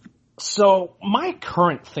 So my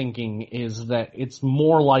current thinking is that it's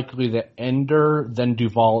more likely that Ender than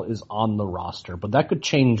Duvall is on the roster, but that could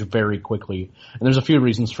change very quickly, and there's a few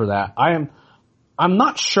reasons for that. I'm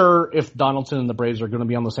not sure if Donaldson and the Braves are going to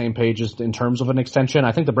be on the same page in terms of an extension.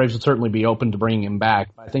 I think the Braves would certainly be open to bringing him back.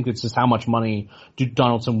 I think it's just how much money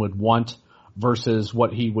Donaldson would want versus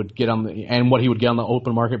what he would get on the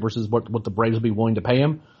open market versus what the Braves would be willing to pay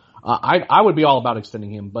him. I would be all about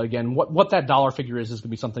extending him, but again, what that dollar figure is going to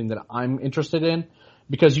be something that I'm interested in,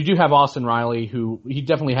 because you do have Austin Riley, who he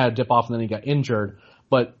definitely had a dip off and then he got injured,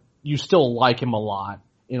 but you still like him a lot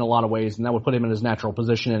in a lot of ways, and that would put him in his natural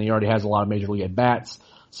position, and he already has a lot of major league at-bats,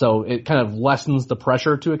 so it kind of lessens the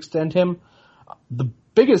pressure to extend him. The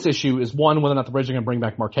biggest issue is, one, whether or not the Braves are going to bring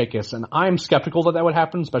back Markakis, and I'm skeptical that would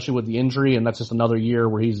happen, especially with the injury, and that's just another year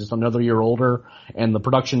where he's just another year older, and the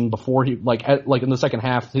production before in the second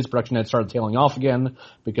half, his production had started tailing off again,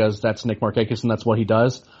 because that's Nick Markakis and that's what he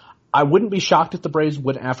does. I wouldn't be shocked if the Braves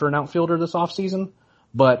went after an outfielder this offseason,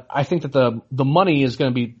 but I think that the money is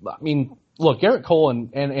going to be, look, Garrett Cole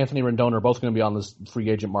and Anthony Rendon are both going to be on this free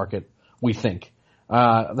agent market, we think.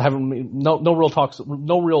 No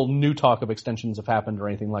real new talk of extensions have happened or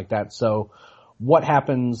anything like that. So what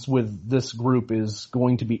happens with this group is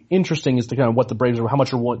going to be interesting as to kind of how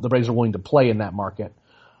much the Braves are willing to play in that market.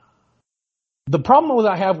 The problem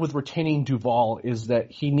that I have with retaining Duvall is that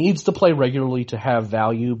he needs to play regularly to have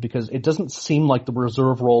value, because it doesn't seem like the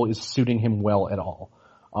reserve role is suiting him well at all.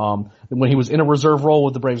 When he was in a reserve role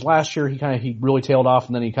with the Braves last year, he really tailed off,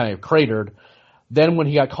 and then he kind of cratered. Then when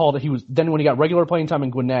he got called, when he got regular playing time in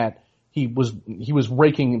Gwinnett, he was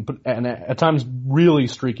raking and at times really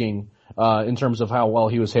streaking, in terms of how well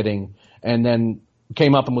he was hitting, and then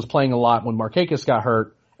came up and was playing a lot when Markakis got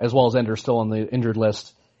hurt, as well as Ender still on the injured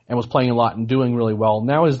list, and was playing a lot and doing really well.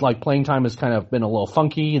 Now his playing time has kind of been a little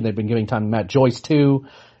funky, and they've been giving time to Matt Joyce too.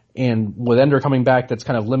 And with Ender coming back, that's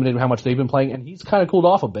kind of limited how much they've been playing, and he's kind of cooled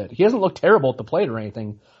off a bit. He hasn't looked terrible at the plate or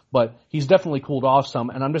anything, but he's definitely cooled off some,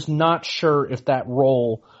 and I'm just not sure if that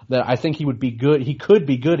role that I think he could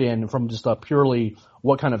be good in from just a purely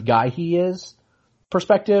what kind of guy he is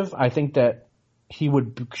perspective. I think that he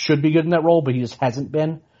should be good in that role, but he just hasn't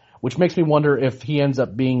been, which makes me wonder if he ends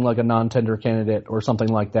up being like a non-tender candidate or something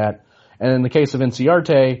like that. And in the case of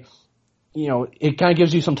Inciarte, it kind of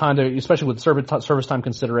gives you some time to, especially with service time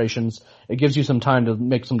considerations, it gives you some time to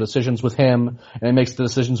make some decisions with him, and it makes the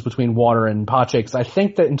decisions between Water and Pache. Because I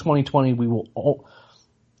think that in 2020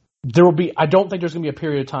 I don't think there's going to be a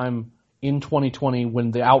period of time in 2020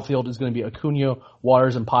 when the outfield is going to be Acuna,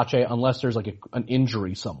 Waters, and Pache, unless there's an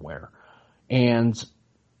injury somewhere, and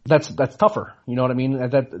that's tougher. You know what I mean?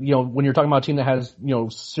 When you're talking about a team that has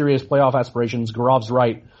serious playoff aspirations, Gaurav's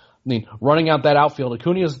right. Running out that outfield,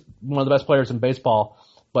 Acuna is one of the best players in baseball,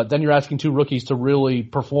 but then you're asking two rookies to really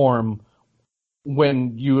perform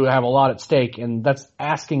when you have a lot at stake, and that's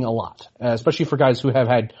asking a lot, especially for guys who have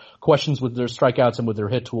had questions with their strikeouts and with their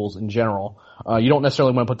hit tools in general. You don't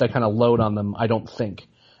necessarily want to put that kind of load on them, I don't think.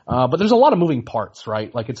 But there's a lot of moving parts,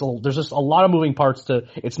 right? There's just a lot of moving parts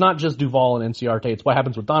it's not just Duvall and Inciarte, it's what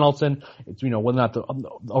happens with Donaldson. It's, whether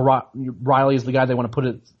or not Riley is the guy they want to put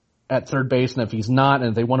it at third base, and if he's not,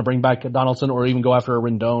 and if they want to bring back Donaldson or even go after a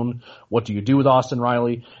Rendon, what do you do with Austin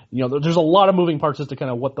Riley? There's a lot of moving parts as to kind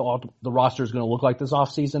of what the roster is going to look like this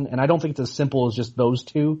offseason, and I don't think it's as simple as just those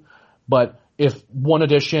two, but if one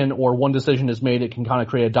addition or one decision is made, it can kind of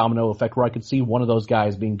create a domino effect where I could see one of those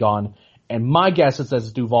guys being gone. And my guess is that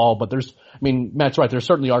it's Duvall, but Matt's right, there's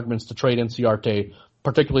certainly arguments to trade Inciarte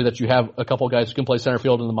particularly that you have a couple of guys who can play center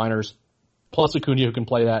field in the minors, plus Acuna who can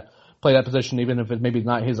play that position, even if it's maybe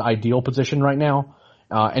not his ideal position right now.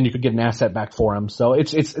 And you could get an asset back for him. So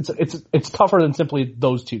it's tougher than simply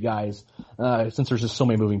those two guys, since there's just so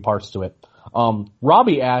many moving parts to it.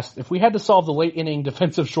 Robbie asked, if we had to solve the late inning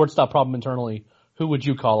defensive shortstop problem internally, who would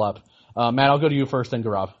you call up? Matt, I'll go to you first, then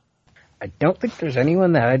Gaurav. I don't think there's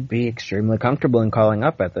anyone that I'd be extremely comfortable in calling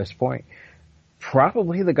up at this point.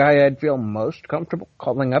 Probably the guy I'd feel most comfortable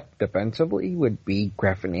calling up defensively would be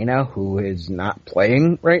Graffinino, who is not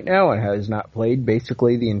playing right now and has not played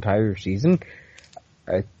basically the entire season.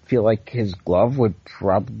 I feel like his glove would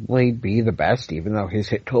probably be the best, even though his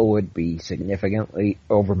hit tool would be significantly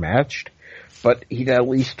overmatched. But he'd at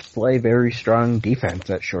least play very strong defense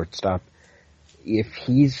at shortstop. If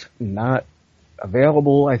he's not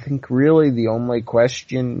available, I think really the only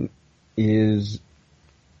question is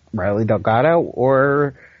Riley Delgado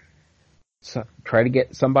or try to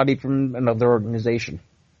get somebody from another organization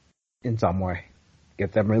in some way.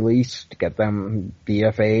 Get them released, get them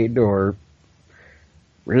DFA'd, or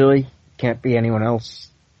really can't be anyone else.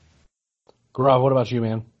 Gaurav, what about you,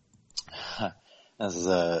 man? This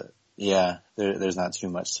is there's not too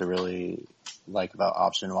much to really like about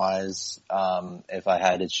option wise. If I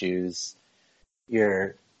had to choose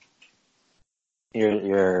your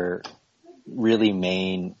really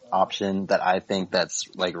main option that I think that's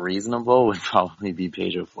like reasonable would probably be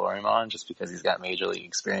Pedro Florimon, just because he's got major league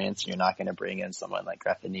experience. You're not going to bring in someone like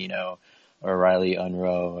Graffinino or Riley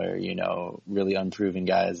Unruh or, really unproven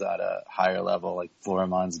guys at a higher level. Like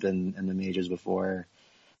Florimon's been in the majors before.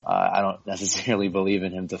 I don't necessarily believe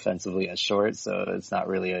in him defensively at short, so it's not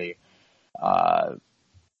really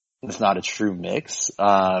it's not a true mix.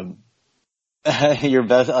 Your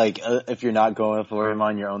best, if you're not going for him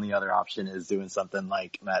on, your only other option is doing something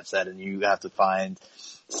like Matt said, and you have to find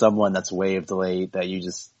someone that's waived late that you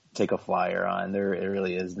just take a flyer on. There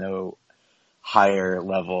really is no higher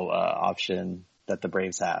level option that the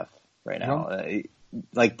Braves have right now.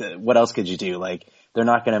 What else could you do? They're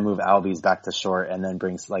not going to move Albies back to short and then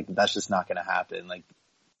that's just not going to happen.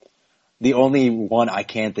 The only one I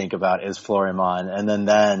can think about is Florimon, and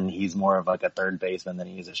then he's more of a third baseman than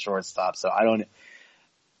he's a shortstop. So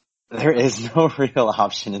there is no real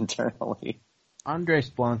option internally. Andres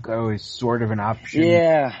Blanco is sort of an option.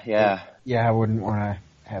 Yeah. Yeah, I wouldn't want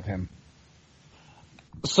to have him.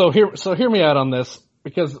 So hear me out on this,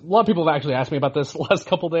 because a lot of people have actually asked me about this the last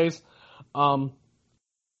couple days.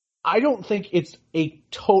 I don't think it's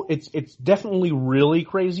it's definitely really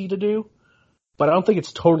crazy to do, but I don't think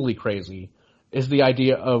it's totally crazy, is the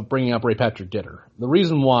idea of bringing up Ray Patrick Ditter. The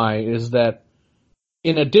reason why is that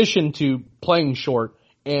in addition to playing short,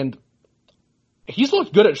 and he's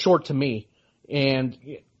looked good at short to me, and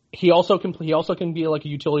he also can be like a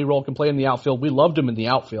utility role, can play in the outfield. We loved him in the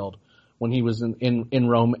outfield when he was in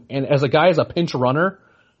Rome. And as a pinch runner,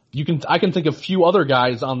 I can think of few other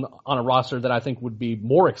guys on a roster that I think would be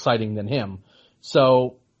more exciting than him.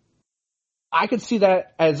 So I could see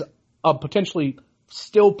that as a potentially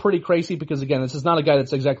still pretty crazy, because again, this is not a guy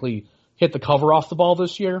that's exactly hit the cover off the ball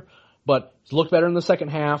this year, but he's looked better in the second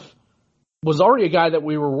half. Was already a guy that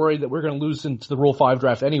we were worried that we were going to lose into the Rule 5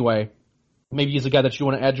 draft anyway. Maybe he's a guy that you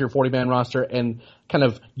want to add to your 40-man roster and kind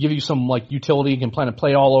of give you some utility, can plan to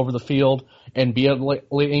play all over the field and be a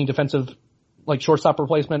late defensive shortstop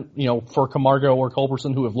replacement, for Camargo or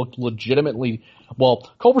Culberson, who have looked legitimately,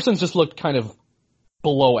 well, Culberson's just looked kind of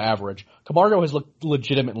below average. Camargo has looked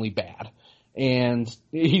legitimately bad, and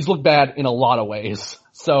he's looked bad in a lot of ways.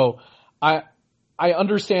 So I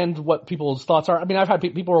understand what people's thoughts are. I mean, I've had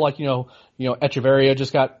people are like, Echeverria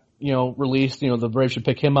just got, released, the Braves should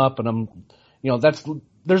pick him up, and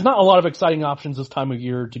there's not a lot of exciting options this time of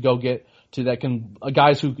year to go get to that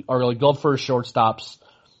guys who are glove first shortstops.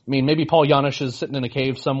 I mean, maybe Paul Janisch is sitting in a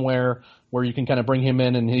cave somewhere where you can kind of bring him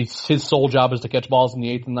in, and his sole job is to catch balls in the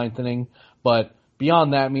 8th and 9th inning. But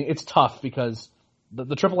beyond that, I mean, it's tough because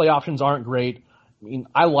the AAA options aren't great. I mean,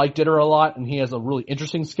 I like Ditter a lot, and he has a really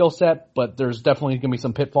interesting skill set, but there's definitely going to be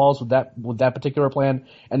some pitfalls with that particular plan.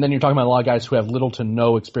 And then you're talking about a lot of guys who have little to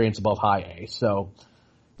no experience above high A. So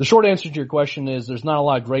the short answer to your question is there's not a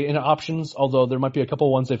lot of great options, although there might be a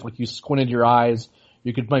couple ones if you squinted your eyes,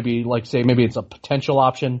 you could maybe say maybe it's a potential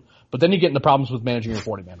option, but then you get into problems with managing your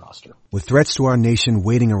 40-man roster. With threats to our nation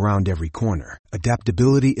waiting around every corner,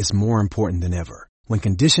 adaptability is more important than ever. When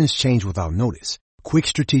conditions change without notice, quick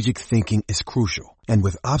strategic thinking is crucial. And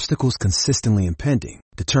with obstacles consistently impending,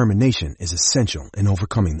 determination is essential in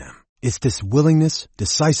overcoming them. It's this willingness,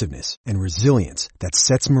 decisiveness, and resilience that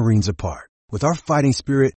sets Marines apart. With our fighting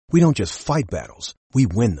spirit, we don't just fight battles, we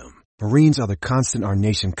win them. Marines are the constant our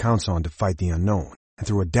nation counts on to fight the unknown. And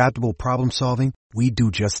through adaptable problem solving, we do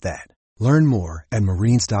just that. Learn more at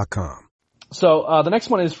marines.com. So the next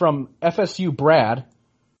one is from FSU Brad,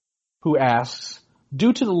 who asks,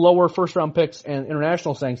 due to the lower first-round picks and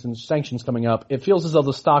international sanctions coming up, it feels as though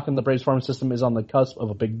the stock in the Braves farm system is on the cusp of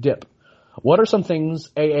a big dip. What are some things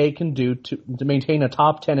AA can do to maintain a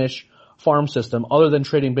top 10-ish farm system other than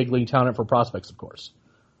trading big league talent for prospects, of course?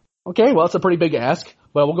 Okay, well, it's a pretty big ask,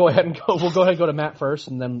 but we'll go ahead and go to Matt first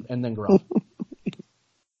and then Gaurav.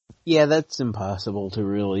 Yeah, that's impossible to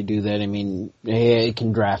really do that. I mean, he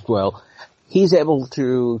can draft well. He's able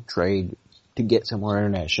to trade to get some more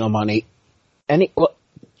international money.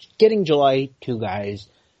 Getting July 2 guys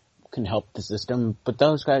can help the system, but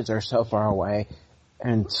those guys are so far away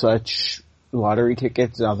and such lottery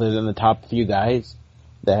tickets other than the top few guys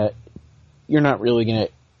that you're not really going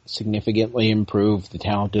to significantly improve the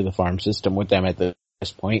talent of the farm system with them at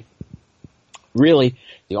this point. Really,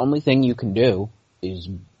 the only thing you can do is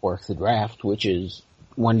work the draft, which is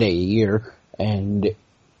one day a year, and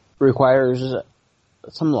requires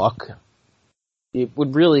some luck. It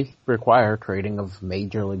would really require trading of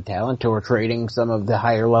major league talent or trading some of the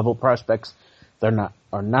higher level prospects that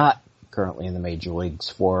are not currently in the major leagues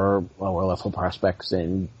for lower level prospects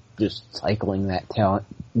and just cycling that talent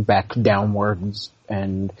back downwards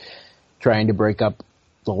and trying to break up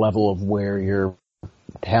the level of where your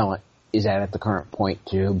talent is at the current point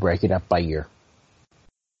to break it up by year.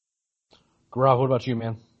 Gaurav, what about you,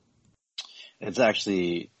 man? It's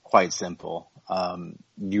actually quite simple.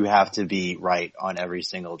 You have to be right on every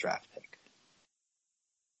single draft pick.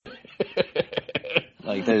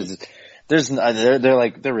 Like there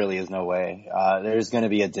really is no way. There's going to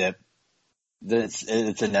be a dip.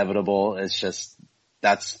 It's inevitable. It's just,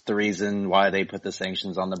 that's the reason why they put the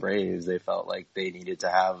sanctions on the Braves. They felt like they needed to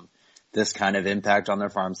have this kind of impact on their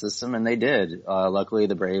farm system, and they did. Luckily,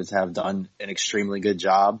 the Braves have done an extremely good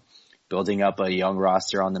job building up a young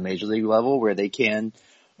roster on the major league level where they can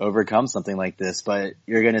overcome something like this. But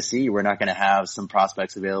you're going to see, we're not going to have some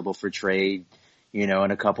prospects available for trade, in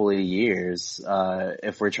a couple of years,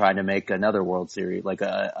 if we're trying to make another World Series, like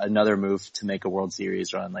another move to make a World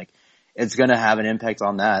Series run. Like, it's going to have an impact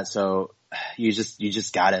on that. So you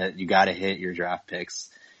gotta hit your draft picks.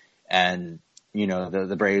 And,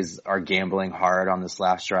 the Braves are gambling hard on this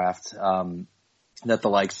last draft, that the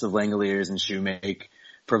likes of Langoliers and Shoemake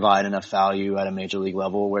provide enough value at a major league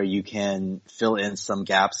level where you can fill in some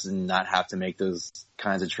gaps and not have to make those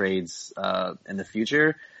kinds of trades in the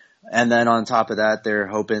future. And then on top of that, they're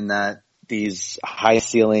hoping that these high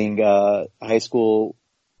ceiling high school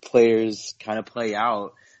players kind of play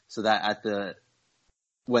out so that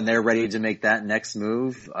when they're ready to make that next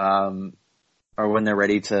move, or when they're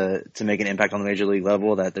ready to make an impact on the major league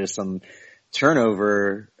level, that there's some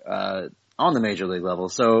turnover on the major league level.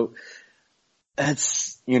 So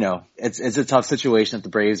it's a tough situation that the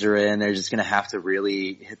Braves are in. They're just going to have to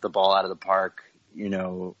really hit the ball out of the park,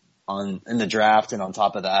 in the draft. And on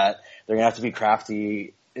top of that, they're going to have to be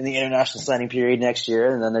crafty in the international signing period next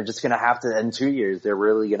year. And then they're just going to have to, in 2 years, they're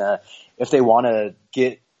really going to, if they want to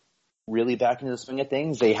get really back into the swing of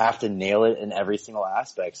things, they have to nail it in every single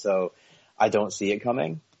aspect. So I don't see it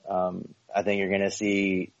coming. I think you're going to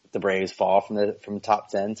see the Braves fall from top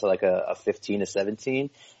 10 to like a 15 to 17.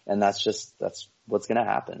 And that's what's going to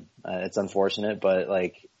happen. It's unfortunate, but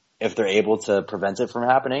like, if they're able to prevent it from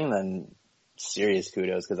happening, then serious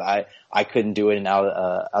kudos, because I couldn't do it in out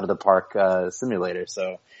of the park simulator.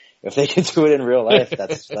 So if they can do it in real life,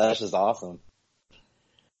 that's just awesome.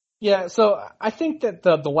 Yeah, so I think that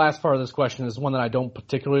the last part of this question is one that I don't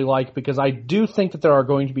particularly like, because I do think that there are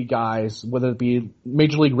going to be guys, whether it be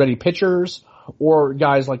major league ready pitchers or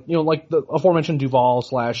guys like, like the aforementioned Duvall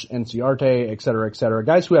 / Enciarte, et cetera,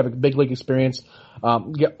 guys who have a big league experience,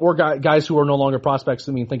 or guys who are no longer prospects.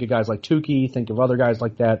 I mean, think of guys like Tukey, think of other guys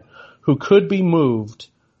like that who could be moved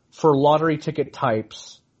for lottery ticket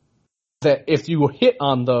types that if you hit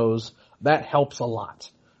on those, that helps a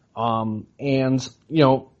lot. And,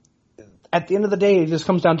 at the end of the day, it just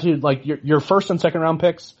comes down to like your first and second round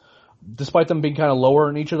picks, despite them being kind of lower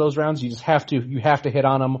in each of those rounds, you have to hit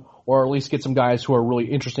on them, or at least get some guys who are really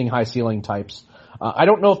interesting high ceiling types. I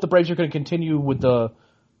don't know if the Braves are going to continue with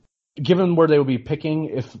given where they would be picking,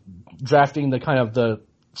 if drafting the kind of the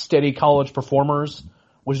steady college performers,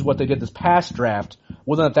 which is what they did this past draft,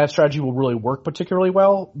 whether or not that strategy will really work particularly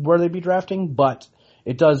well where they'd be drafting, but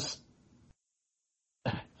it's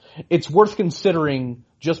worth considering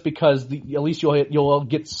just because at least you'll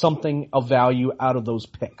get something of value out of those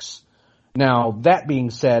picks. Now, that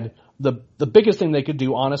being said, the biggest thing they could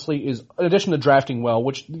do, honestly, is in addition to drafting well,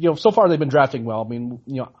 which, so far they've been drafting well. I mean,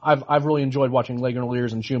 I've really enjoyed watching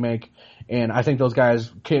Lears and Shoemake, and I think those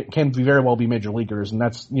guys can very well be major leaguers, and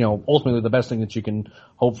that's, ultimately the best thing that you can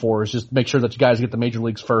hope for is just make sure that you guys get the major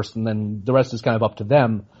leagues first, and then the rest is kind of up to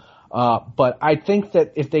them. But I think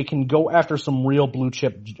that if they can go after some real blue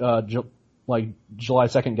chip, like July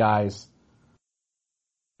 2nd guys,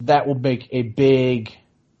 that will make a big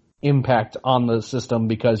impact on the system,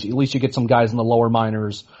 because at least you get some guys in the lower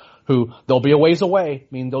minors who they'll be a ways away. I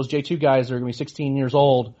mean, those J2 guys are going to be 16 years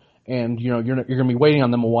old, and you're going to be waiting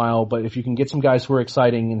on them a while. But if you can get some guys who are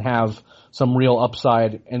exciting and have some real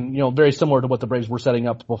upside, and very similar to what the Braves were setting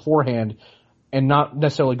up beforehand, and not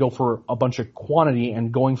necessarily go for a bunch of quantity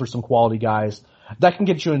and going for some quality guys, that can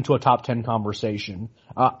get you into a top 10 conversation.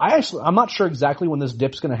 I'm not sure exactly when this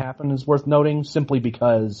dip's going to happen, is worth noting, simply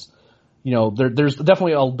because there's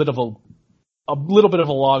definitely a little bit of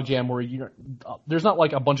a logjam where there's not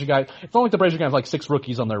like a bunch of guys. It's not like the Braves are going to have like 6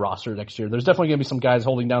 rookies on their roster next year. There's definitely going to be some guys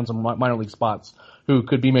holding down some minor league spots who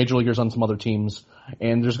could be major leaguers on some other teams.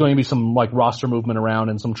 And there's going to be some like roster movement around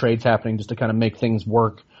and some trades happening just to kind of make things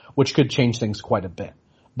work, which could change things quite a bit.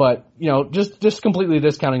 But, just completely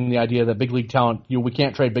discounting the idea that big league talent, we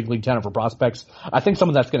can't trade big league talent for prospects. I think some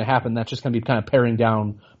of that's going to happen. That's just going to be kind of paring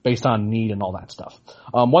down based on need and all that stuff.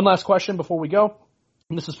 One last question before we go.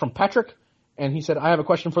 And this is from Patrick, and he said, I have a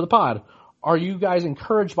question for the pod. Are you guys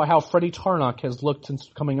encouraged by how Freddy Tarnok has looked since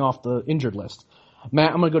coming off the injured list?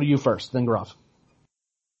 Matt, I'm going to go to you first, then Gaurav.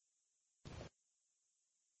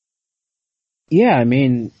 Yeah, I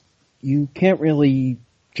mean, you can't really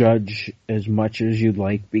judge as much as you'd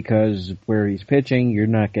like, because where he's pitching, you're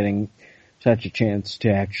not getting such a chance to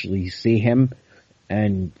actually see him,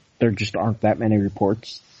 and there just aren't that many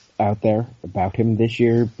reports out there about him this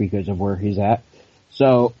year because of where he's at.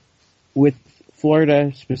 So with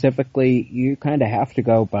Florida specifically, you kind of have to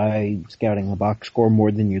go by scouting the box score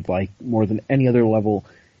more than you'd like, more than any other level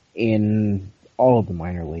in all of the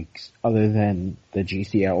minor leagues, other than the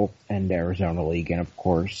GCL and Arizona League, and of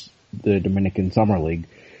course the Dominican Summer League.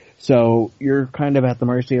 So you're kind of at the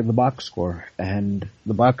mercy of the box score, and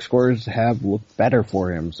the box scores have looked better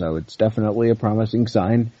for him, so it's definitely a promising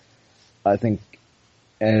sign. I think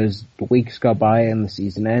as the weeks go by and the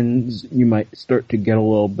season ends, you might start to get a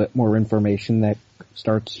little bit more information that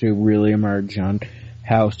starts to really emerge on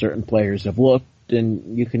how certain players have looked,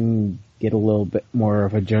 and you can get a little bit more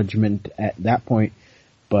of a judgment at that point.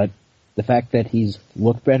 But the fact that he's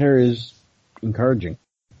looked better is encouraging.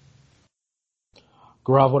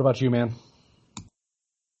 Gaurav, what about you, man?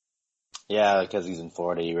 Yeah, because he's in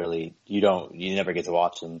Florida, you never get to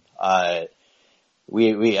watch him. I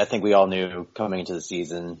think we all knew coming into the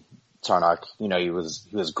season, Tarnok, he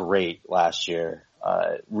was great last year.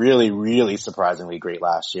 Really, really surprisingly great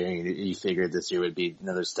last year. You figured this year would be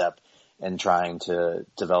another step in trying to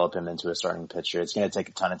develop him into a starting pitcher. It's going to take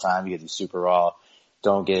a ton of time because he's super raw.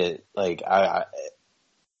 Don't get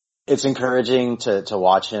it's encouraging to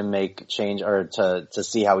watch him make change, or to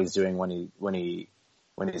see how he's doing when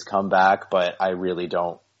he's come back. But I don't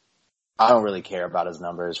really care about his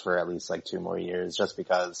numbers for at least like 2 more years, just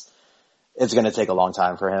because it's going to take a long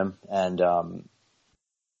time for him. And,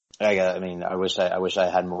 I wish I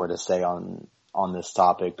had more to say on this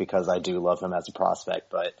topic, because I do love him as a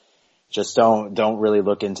prospect, but just don't really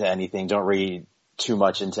look into anything. Don't read too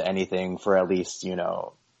much into anything for at least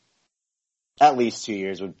 2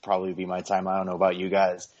 years would probably be my time. I don't know about you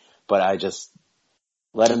guys, but I just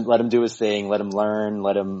let him do his thing, let him learn,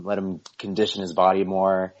 let him condition his body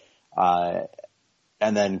more. And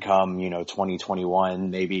then come,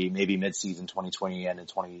 2021, maybe mid-season 2020 and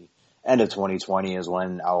end of 2020 is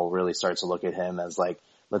when I'll really start to look at him as like,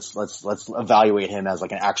 let's evaluate him as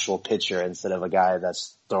like an actual pitcher instead of a guy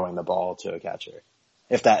that's throwing the ball to a catcher.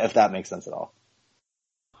 If that makes sense at all.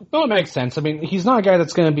 No, it makes sense. I mean, he's not a guy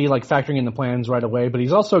that's going to be like factoring in the plans right away, but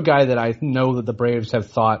he's also a guy that I know that the Braves have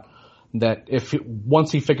thought that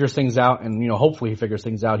once he figures things out, and hopefully he figures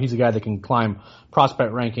things out, he's a guy that can climb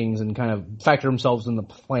prospect rankings and kind of factor himself in the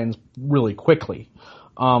plans really quickly.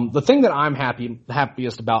 The thing that I'm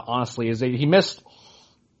happiest about, honestly, is that he missed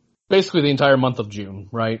basically the entire month of June,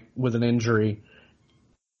 right, with an injury.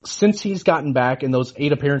 Since he's gotten back in those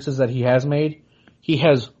 8 appearances that he has made, he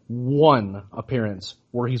has 1 appearance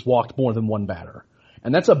where he's walked more than 1 batter.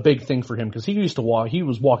 And that's a big thing for him, because he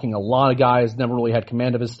was walking a lot of guys, never really had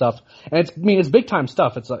command of his stuff. And it's big time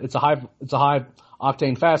stuff. It's a high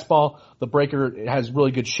octane fastball. The breaker has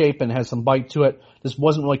really good shape and has some bite to it. This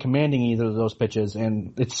wasn't really commanding either of those pitches,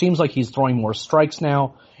 and it seems like he's throwing more strikes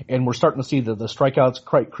now, and we're starting to see the strikeouts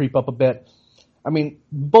creep up a bit. I mean,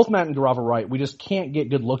 both Matt and Gaurav are right. We just can't get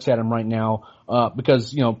good looks at him right now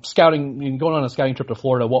because, scouting, going on a scouting trip to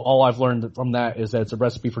Florida, all I've learned from that is that it's a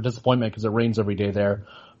recipe for disappointment because it rains every day there.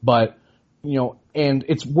 But, and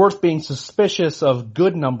it's worth being suspicious of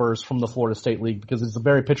good numbers from the Florida State League because it's a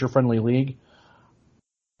very pitcher-friendly league.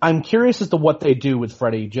 I'm curious as to what they do with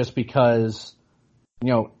Freddie just because,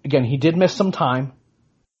 again, he did miss some time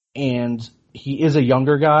and he is a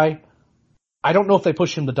younger guy. I don't know if they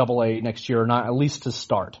push him to Double-A next year or not, at least to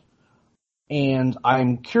start. And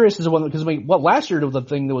I'm curious as to whether, because last year the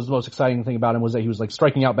thing that was the most exciting thing about him was that he was like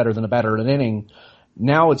striking out better than a batter in an inning.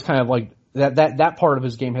 Now it's kind of like that part of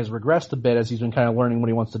his game has regressed a bit as he's been kind of learning what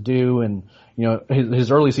he wants to do and,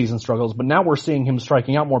 his early season struggles. But now we're seeing him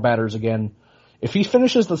striking out more batters again. If he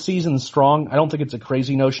finishes the season strong, I don't think it's a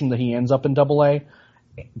crazy notion that he ends up in Double-A,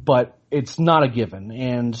 but it's not a given.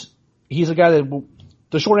 And he's a guy that,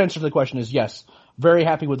 the short answer to the question is yes. Very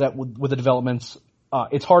happy with that, with the developments.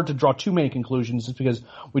 It's hard to draw too many conclusions just because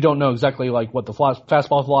we don't know exactly like what the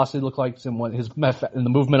fastball velocity looks like and what and the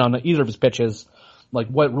movement on either of his pitches, like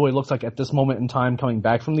what it really looks like at this moment in time coming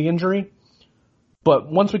back from the injury.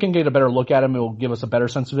 But once we can get a better look at him, it will give us a better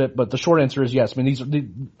sense of it. But the short answer is yes. I mean, these are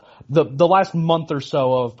the last month or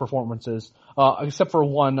so of performances, except for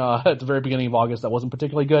one at the very beginning of August that wasn't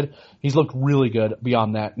particularly good. He's looked really good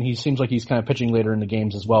beyond that, and he seems like he's kind of pitching later in the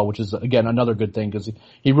games as well, which is again another good thing because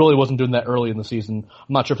he really wasn't doing that early in the season.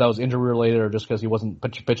 I'm not sure if that was injury related or just because he wasn't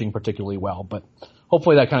pitching particularly well, but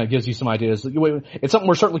hopefully that kind of gives you some ideas. It's something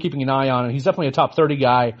we're certainly keeping an eye on, and he's definitely a top 30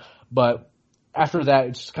 guy. But after that,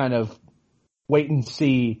 it's just kind of wait and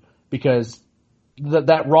see because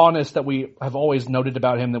that rawness that we have always noted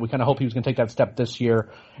about him, that we kind of hope he was going to take that step this year,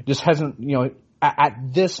 just hasn't,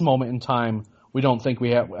 at this moment in time, we don't think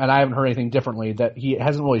we have, and I haven't heard anything differently, that he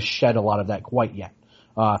hasn't really shed a lot of that quite yet.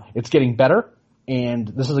 It's getting better, and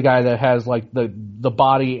this is a guy that has like the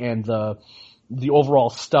body and the overall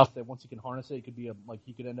stuff that once he can harness it, it could be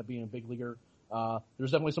he could end up being a big leaguer.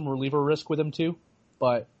 There's definitely some reliever risk with him too,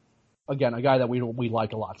 but again, a guy that we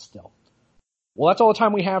like a lot still. Well, that's all the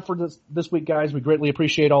time we have for this week, guys. We greatly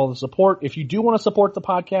appreciate all the support. If you do want to support the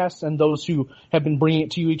podcast and those who have been bringing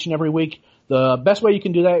it to you each and every week, the best way you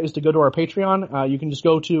can do that is to go to our Patreon. You can just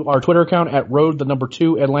go to our Twitter account at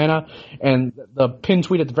road2 Atlanta, and the pinned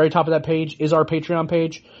tweet at the very top of that page is our Patreon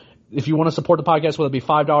page. If you want to support the podcast, whether it be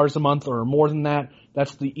 $5 a month or more than that,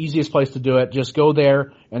 that's the easiest place to do it. Just go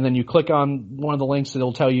there, and then you click on one of the links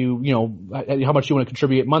that'll tell you, how much you want to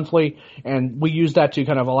contribute monthly. And we use that to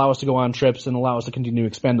kind of allow us to go on trips and allow us to continue to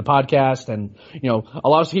expand the podcast and,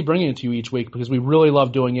 allow us to keep bringing it to you each week because we really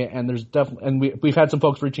love doing it. And there's definitely, we've had some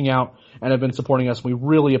folks reaching out and have been supporting us. We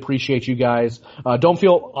really appreciate you guys. Don't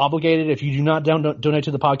feel obligated if you do not donate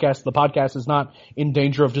to the podcast. The podcast is not in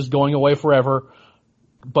danger of just going away forever.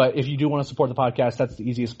 But if you do want to support the podcast, that's the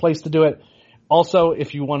easiest place to do it. Also,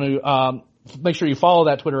 if you want to make sure you follow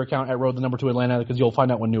that Twitter account at road2 Atlanta because you'll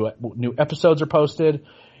find out when new episodes are posted.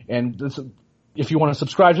 And if you want to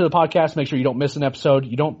subscribe to the podcast, make sure you don't miss an episode.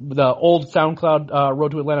 The old SoundCloud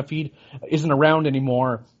Road to Atlanta feed isn't around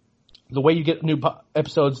anymore. The way you get new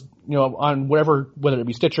episodes, on whether it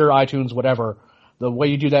be Stitcher, iTunes, whatever. The way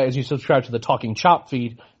you do that is you subscribe to the Talking Chop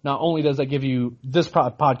feed. Not only does that give you this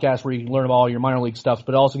podcast where you can learn about all your minor league stuff,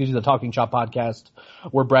 but it also gives you the Talking Chop podcast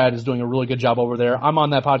where Brad is doing a really good job over there. I'm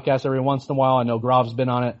on that podcast every once in a while. I know Gaurav's been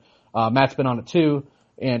on it. Matt's been on it too.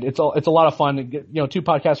 And it's a lot of fun. Two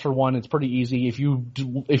podcasts for one. It's pretty easy. If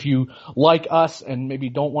you like us and maybe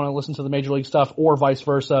don't want to listen to the major league stuff or vice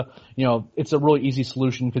versa, it's a really easy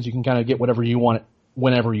solution because you can kind of get whatever you want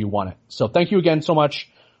whenever you want it. So thank you again so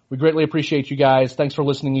much. We greatly appreciate you guys. Thanks for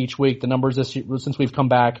listening each week. The numbers since we've come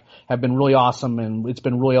back have been really awesome, and it's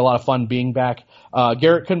been really a lot of fun being back.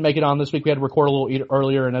 Garrett couldn't make it on this week. We had to record a little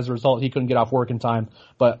earlier, and as a result, he couldn't get off work in time.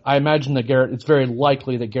 But I imagine that it's very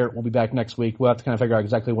likely that Garrett will be back next week. We'll have to kind of figure out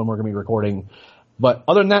exactly when we're going to be recording. But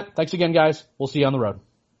other than that, thanks again, guys. We'll see you on the road.